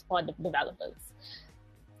the developers.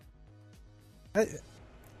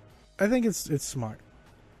 I think it's smart.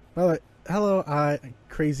 Well, hello,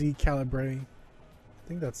 Crazy Calibre. I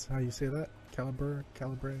think that's how you say that. Calibre.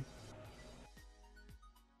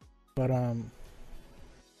 But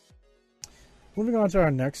moving on to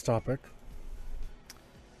our next topic.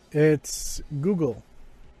 It's Google.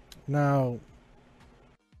 Now,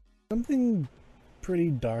 something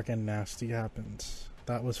pretty dark and nasty happened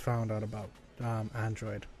that was found out about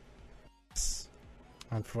Android.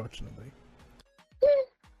 Unfortunately.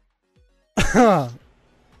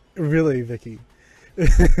 Really, Vicky?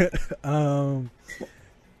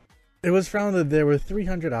 It was found that there were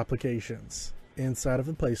 300 applications inside of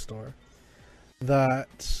the Play Store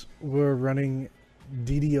that were running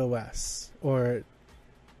DDoS, or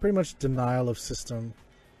pretty much denial of system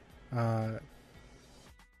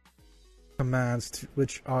commands,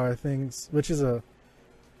 which is a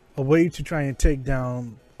way to try and take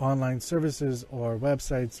down online services or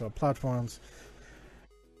websites or platforms.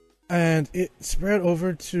 And it spread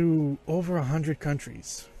over to over 100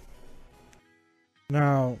 countries.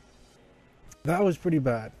 Now, that was pretty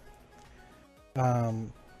bad. No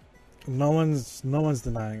one's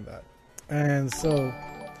denying that. And so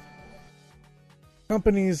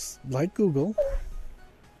companies like Google,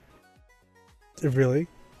 really,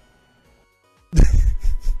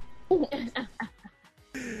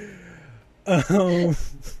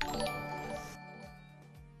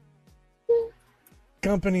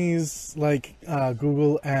 companies like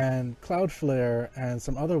Google and Cloudflare and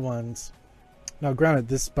some other ones. Now, granted,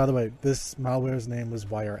 this, by the way, this malware's name was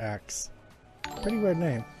WireX. Pretty weird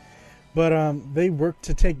name. But they worked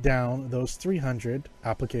to take down those 300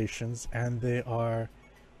 applications, and they are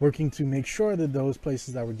working to make sure that those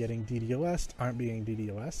places that were getting DDoSed aren't being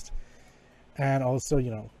DDoSed. And also,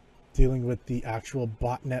 dealing with the actual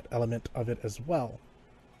botnet element of it as well.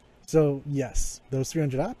 So, yes, those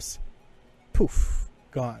 300 apps, poof,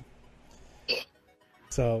 gone.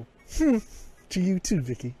 So, to you too,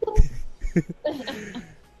 Vicky.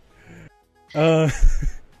 But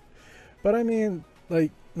I mean,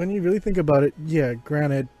 like, when you really think about it, yeah,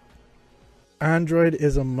 granted, Android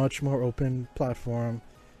is a much more open platform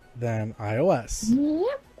than iOS.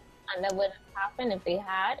 Yep. And that wouldn't happen if they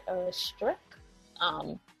had a strict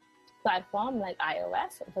platform like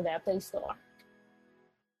iOS for their Play Store.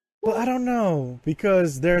 Well, I don't know,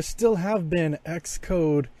 because there still have been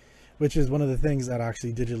Xcode, which is one of the things that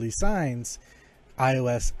actually digitally signs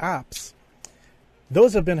iOS apps.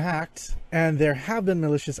 Those have been hacked, and there have been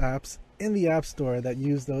malicious apps in the App Store that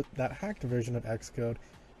use that hacked version of Xcode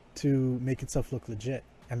to make itself look legit,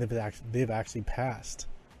 and they've actually passed.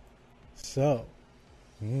 So,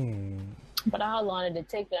 But how long did it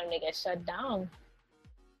take them to get shut down?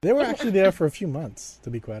 They were actually there for a few months,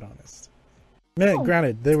 to be quite honest.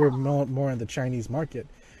 Granted, they were more in the Chinese market,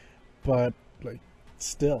 but like,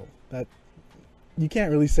 still, that you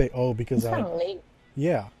can't really say, because it's kind of late.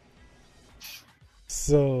 Yeah.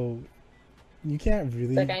 So you can't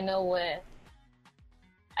really. Like I know with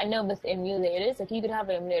emulators, like you could have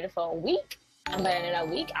an emulator for a week, and by the end of that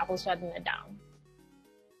week, Apple's shutting it down.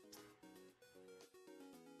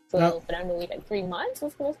 So for them to wait like 3 months,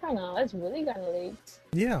 that's really kind of late.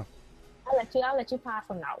 Yeah. I'll let you pass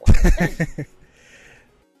on that one.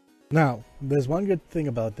 Now, there's one good thing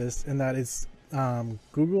about this, and that is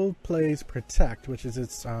Google Play's Protect, which is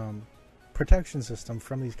its protection system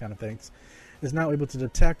from these kind of things, is now able to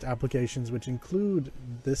detect applications which include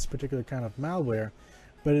this particular kind of malware,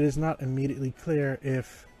 but it is not immediately clear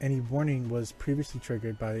if any warning was previously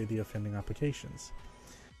triggered by the offending applications.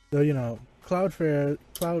 So,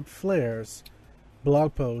 Cloudflare's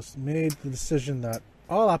blog post made the decision that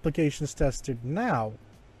all applications tested now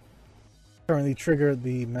currently trigger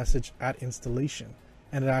the message at installation,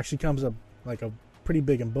 and it actually comes up like a pretty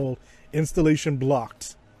big and bold installation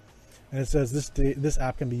blocked, and it says this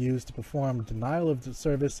app can be used to perform denial of the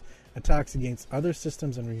service attacks against other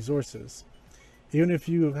systems and resources. Even if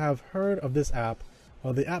you have heard of this app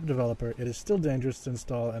or the app developer, it is still dangerous to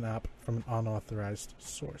install an app from an unauthorized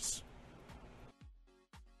source.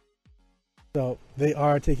 So they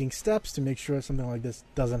are taking steps to make sure something like this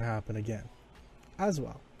doesn't happen again as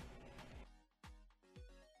well.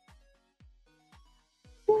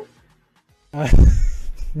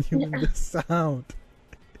 You the sound.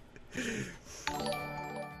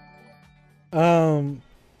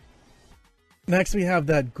 Next we have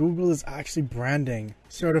that Google is actually branding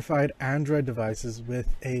certified Android devices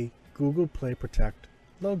with a Google Play Protect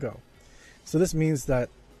logo. So this means that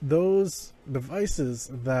those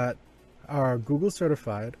devices that are Google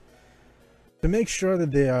certified, to make sure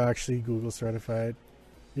that they are actually Google certified,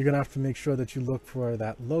 you're going to have to make sure that you look for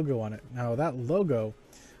that logo on it. Now that logo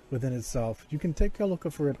within itself, you can take a look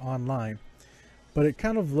for it online, but it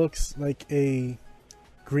kind of looks like a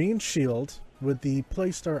green shield with the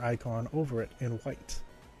Play Store icon over it in white.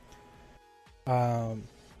 So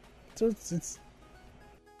it's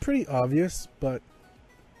pretty obvious, but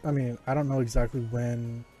I mean, I don't know exactly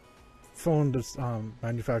when phone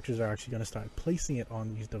manufacturers are actually going to start placing it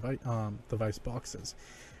on these device boxes.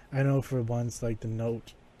 I know for ones like the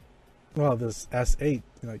Note, well, this S8,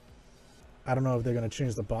 like, I don't know if they're going to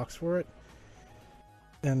change the box for it.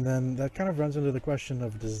 And then that kind of runs into the question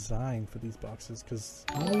of design for these boxes, because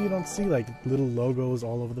you don't see like little logos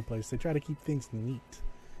all over the place. They try to keep things neat.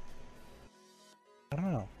 I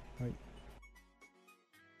don't know. Like,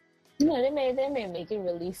 they may make it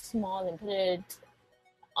really small and put it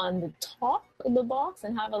on the top of the box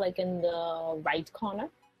and have it like in the right corner.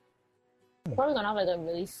 Probably gonna have like a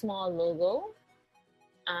really small logo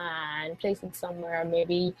and place it somewhere.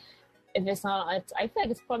 Maybe if it's not, I feel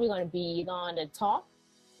like it's probably gonna be either on the top,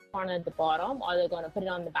 or at the bottom, or they're gonna put it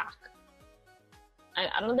on the back.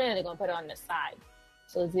 I don't think they're gonna put it on the side,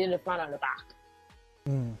 so it's either the front or the back.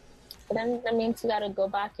 But then that means you gotta go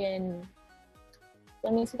back and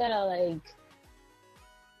that means you gotta like.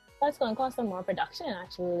 That's gonna cost them more production,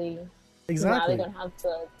 actually. Exactly. Now they're gonna have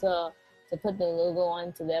to put the logo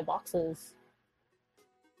onto their boxes.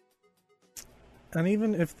 And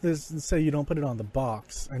even if this, say you don't put it on the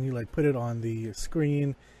box and you like put it on the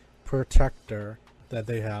screen protector that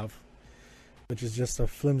they have, which is just a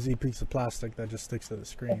flimsy piece of plastic that just sticks to the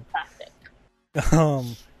screen. Plastic.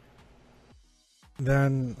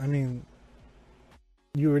 Then I mean,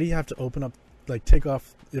 you already have to open up, like take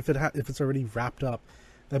off if it's already wrapped up.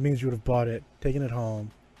 That means you would have bought it, taken it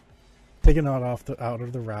home, taken it out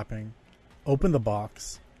of the wrapping, open the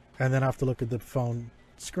box, and then have to look at the phone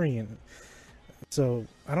screen. So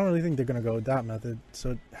I don't really think they're gonna go with that method.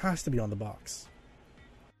 So it has to be on the box.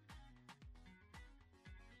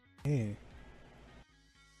 Hey,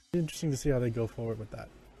 interesting to see how they go forward with that.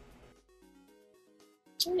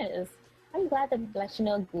 It is. I'm glad that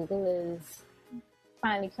Google is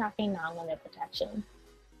finally cracking down on their protection.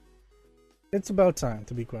 It's about time,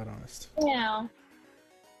 to be quite honest. Yeah.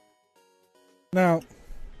 Now,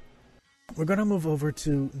 we're gonna move over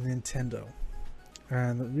to Nintendo,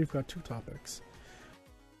 and we've got two topics.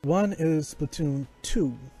 One is Splatoon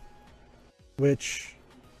 2, which,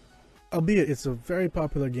 albeit it's a very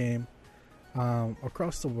popular game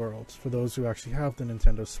across the world for those who actually have the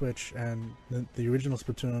Nintendo Switch, and the original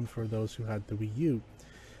Splatoon for those who had the Wii U.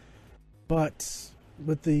 But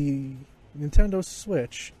with the Nintendo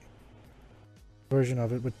Switch version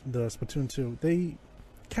of it, with the Splatoon 2, they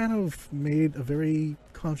kind of made a very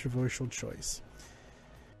controversial choice.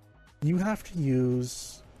 You have to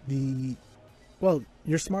use your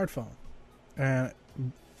smartphone and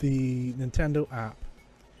the Nintendo app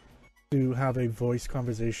to have a voice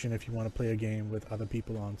conversation if you want to play a game with other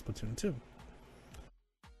people on Splatoon 2.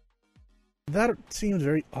 That seems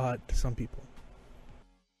very odd to some people.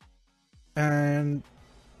 And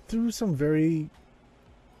through some very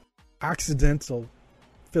accidental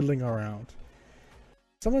fiddling around,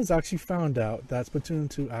 someone's actually found out that Splatoon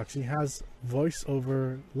 2 actually has voice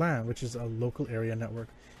over LAN, which is a local area network,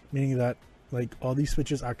 meaning that like all these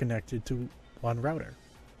switches are connected to one router,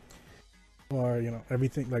 or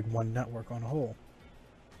everything, like one network on a whole.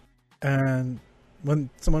 And when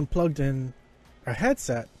someone plugged in a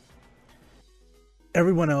headset,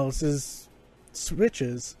 everyone else's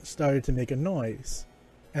switches started to make a noise,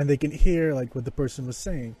 and they can hear like what the person was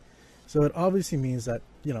saying. So it obviously means that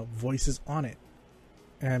voice is on it,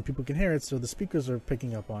 and people can hear it, so the speakers are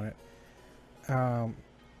picking up on it.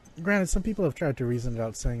 Granted, some people have tried to reason it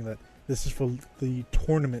out, saying that this is for the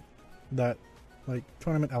tournament, that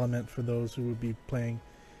tournament element for those who would be playing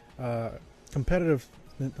competitive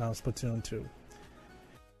Splatoon 2.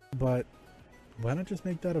 But why not just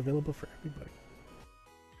make that available for everybody?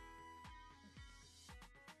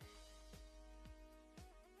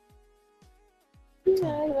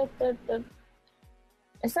 Yeah, but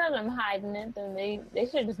instead of them hiding it, then they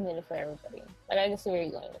should have just made it for everybody. Like, I can see where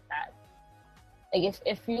you're going with that. Like,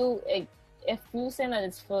 if you say that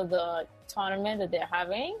it's for the tournament that they're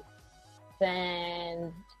having,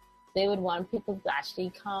 then they would want people to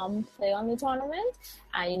actually come play on the tournament.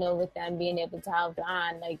 And with them being able to have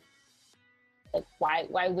LAN, like why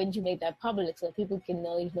wouldn't you make that public so that people can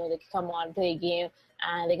know, they can come on and play a game,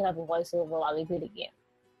 and they can have a voiceover while they play the game.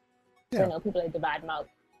 Yeah. So people like the bad mouth.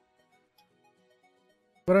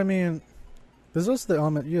 But I mean, there's also the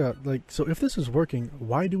element, so if this is working,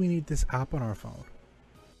 why do we need this app on our phone?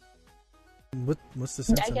 What's the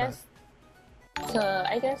sense of that?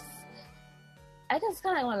 I guess it's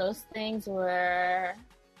kind of like one of those things where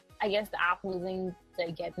I guess the app wasn't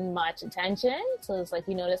getting much attention. So it's like,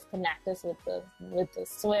 let's connect this with the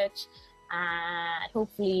Switch, and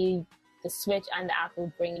hopefully the Switch and the app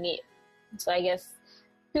will bring it. So I guess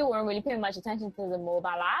people weren't really paying much attention to the mobile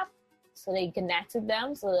app, so they connected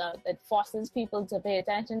them, so that it forces people to pay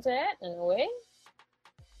attention to it in a way.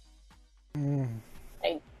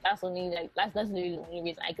 That's really the only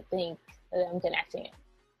reason I could think that I'm connecting it.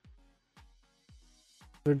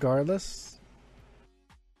 Regardless,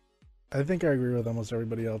 I think I agree with almost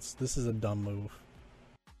everybody else. This is a dumb move.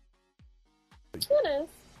 It is.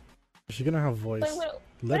 If you're gonna have voice,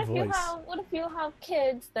 let voice. What if you have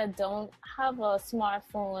kids that don't have a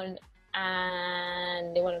smartphone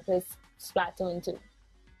and they want to play Splatoon 2?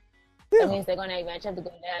 Yeah. That means they're gonna eventually have to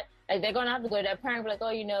go there. Like, they're gonna have to go to their parent, like,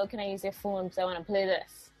 oh, can I use your phone because I want to play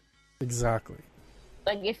this? Exactly.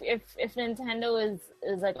 Like, if Nintendo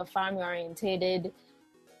is like a family orientated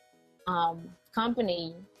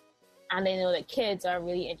company, and they know that kids are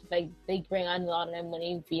really they bring out a lot of their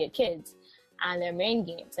money via kids and their main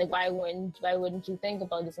games. Like, why wouldn't you think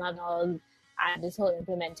about this? Not all this whole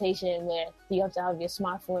implementation where you have to have your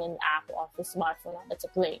smartphone app off the smartphone app to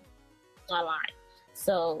play online.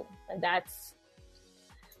 So that's,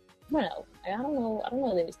 I don't know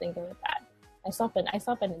what they was thinking with that. I saw at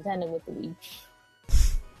Nintendo with the Wii.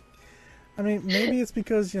 I mean, maybe it's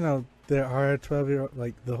because there are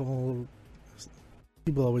 12-year-old, the whole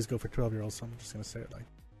people always go for 12-year-olds, so I'm just gonna say it like.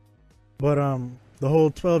 But the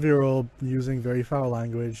whole 12-year-old using very foul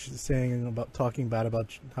language, talking bad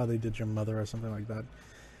about how they did your mother or something like that.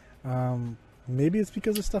 Maybe it's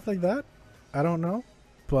because of stuff like that. I don't know,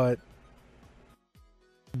 but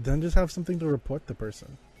then just have something to report the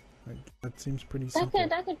person. Like, that seems pretty simple.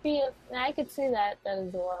 That could be. I could see that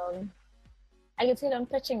as well. I could see them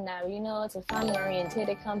pitching that. You know, it's a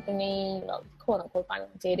family-oriented company, well, quote-unquote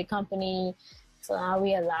family-oriented company. So now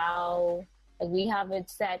we allow, like, we have it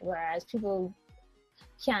set whereas people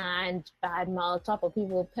can't badmouth top of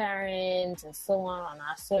people's parents and so on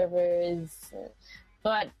our servers.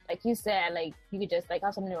 But like you said, like you could just like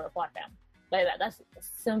have somebody report them. Like that's the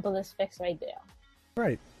simplest fix right there.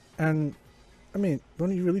 Right. And I mean,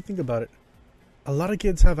 when you really think about it, a lot of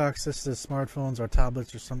kids have access to smartphones or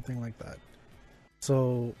tablets or something like that.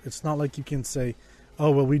 So it's not like you can say,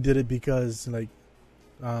 oh, well, we did it because like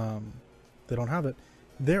they don't have it.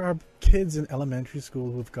 There are kids in elementary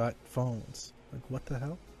school who've got phones. Like, what the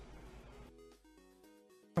hell?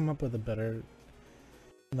 Come up with a better...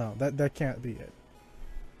 No, that can't be it.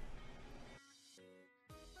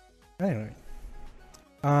 Anyway.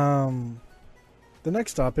 The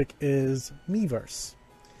next topic is Miiverse.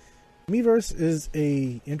 Miiverse is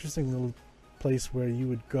a interesting little place where you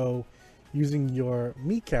would go using your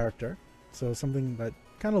Mii character, so something that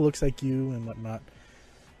kind of looks like you and whatnot,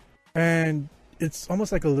 and it's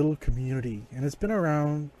almost like a little community, and it's been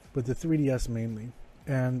around with the 3DS mainly,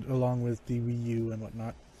 and along with the Wii U and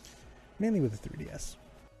whatnot, mainly with the 3DS.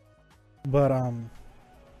 But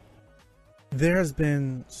there has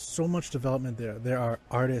been so much development there. There are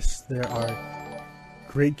artists, there are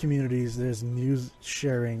great communities, there's news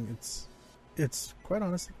sharing. It's quite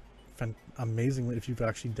honestly amazing if you've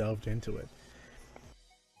actually delved into it.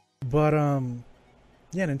 But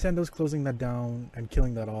yeah, Nintendo's closing that down and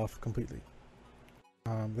killing that off completely.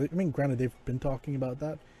 I mean, granted, they've been talking about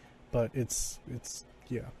that, but it's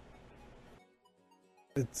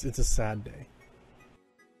a sad day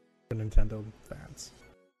for Nintendo fans.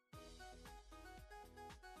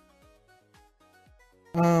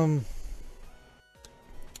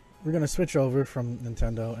 We're gonna switch over from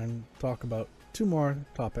Nintendo and talk about two more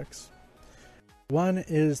topics. One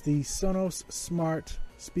is the Sonos Smart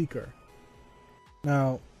Speaker.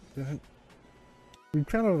 Now, we've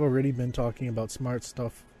kind of already been talking about smart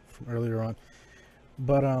stuff from earlier on,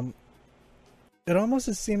 but it almost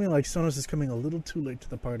is seeming like Sonos is coming a little too late to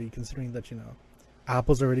the party, considering that, you know,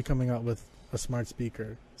 Apple's already coming out with a smart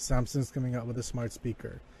speaker, Samsung's coming out with a smart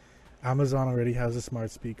speaker, Amazon already has a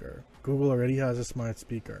smart speaker, Google already has a smart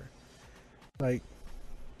speaker. Like,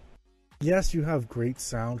 yes, you have great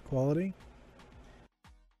sound quality,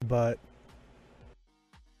 but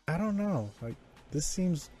I don't know, like, this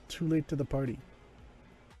seems too late to the party.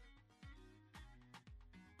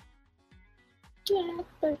 Yeah,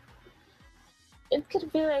 but it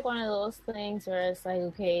could be like one of those things where it's like,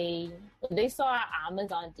 okay, they saw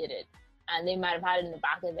Amazon did it, and they might have had it in the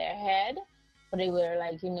back of their head, but they were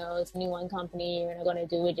like, you know, it's only one company, you're not going to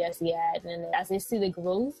do it just yet. And then as they see the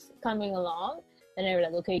growth coming along, then they were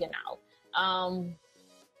like, okay, now.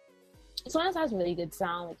 Sonos has really good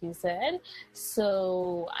sound, like you said.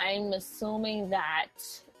 So I'm assuming that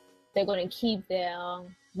they're going to keep their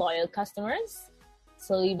loyal customers.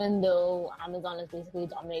 So even though Amazon is basically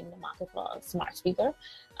dominating the market for a smart speaker,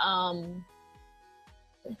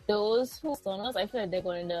 those who Sonos, I feel like they're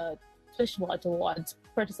going to push more towards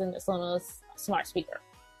purchasing the Sonos smart speaker.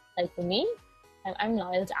 Like for me, I'm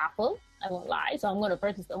loyal to Apple. I won't lie, so I'm going to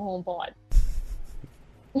purchase the HomePod.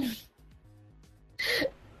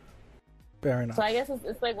 Fair enough. So I guess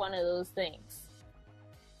it's like one of those things.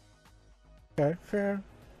 Okay, fair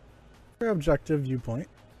objective viewpoint.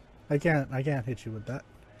 I can't hit you with that.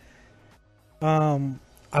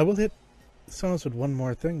 I will hit Sonos with one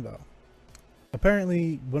more thing though.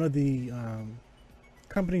 Apparently, one of the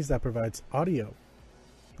companies that provides audio,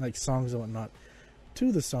 like songs and whatnot,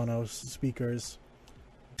 to the Sonos speakers,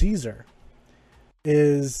 Deezer,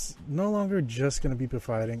 is no longer just going to be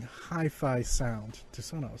providing hi-fi sound to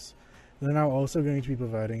Sonos. They're now also going to be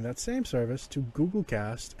providing that same service to Google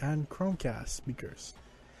Cast and Chromecast speakers.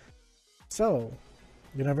 So,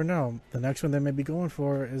 you never know. The next one they may be going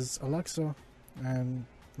for is Alexa and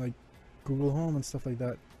like Google Home and stuff like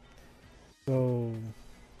that. So,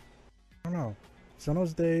 I don't know.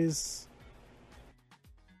 Sonos days,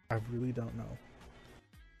 I really don't know.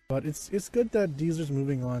 But it's good that Deezer's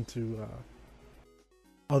moving on to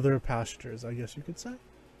other pastures, I guess you could say.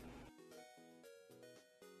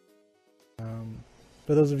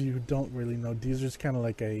 For those of you who don't really know, Deezer's kind of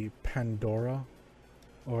like a Pandora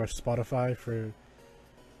or a Spotify for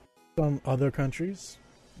some other countries.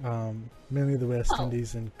 mainly the West Oh,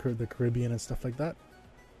 Indies and the Caribbean and stuff like that.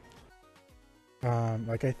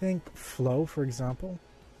 Like I think Flow, for example,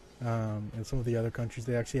 and some of the other countries,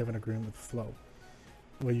 they actually have an agreement with Flow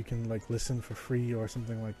where you can like listen for free or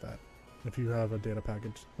something like that if you have a data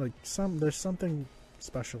package. Like there's something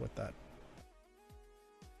special with that.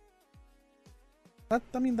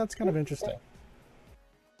 I mean, that's kind of interesting.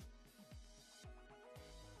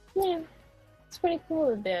 yeah, it's pretty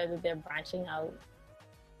cool that they're branching out.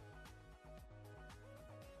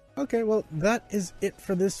 Okay, well, that is it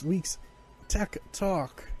for this week's Tech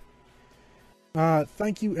Talk.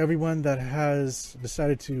 Thank you, everyone that has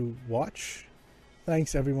decided to watch.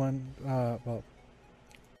 Thanks, everyone.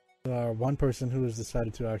 One person who has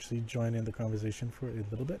decided to actually join in the conversation for a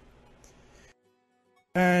little bit.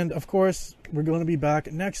 And, of course, we're going to be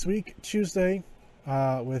back next week, Tuesday,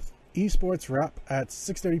 with Esports Wrap at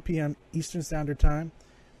 6:30 p.m. Eastern Standard Time.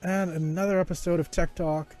 And another episode of Tech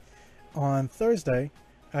Talk on Thursday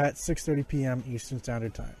at 6:30 p.m. Eastern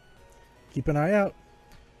Standard Time. Keep an eye out.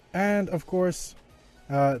 And, of course,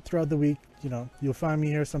 throughout the week, you'll find me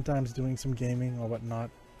here sometimes doing some gaming or whatnot.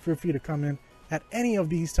 Feel free to come in at any of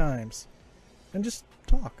these times and just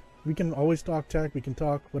talk. We can always talk tech. We can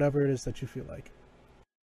talk whatever it is that you feel like.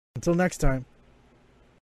 Until next time.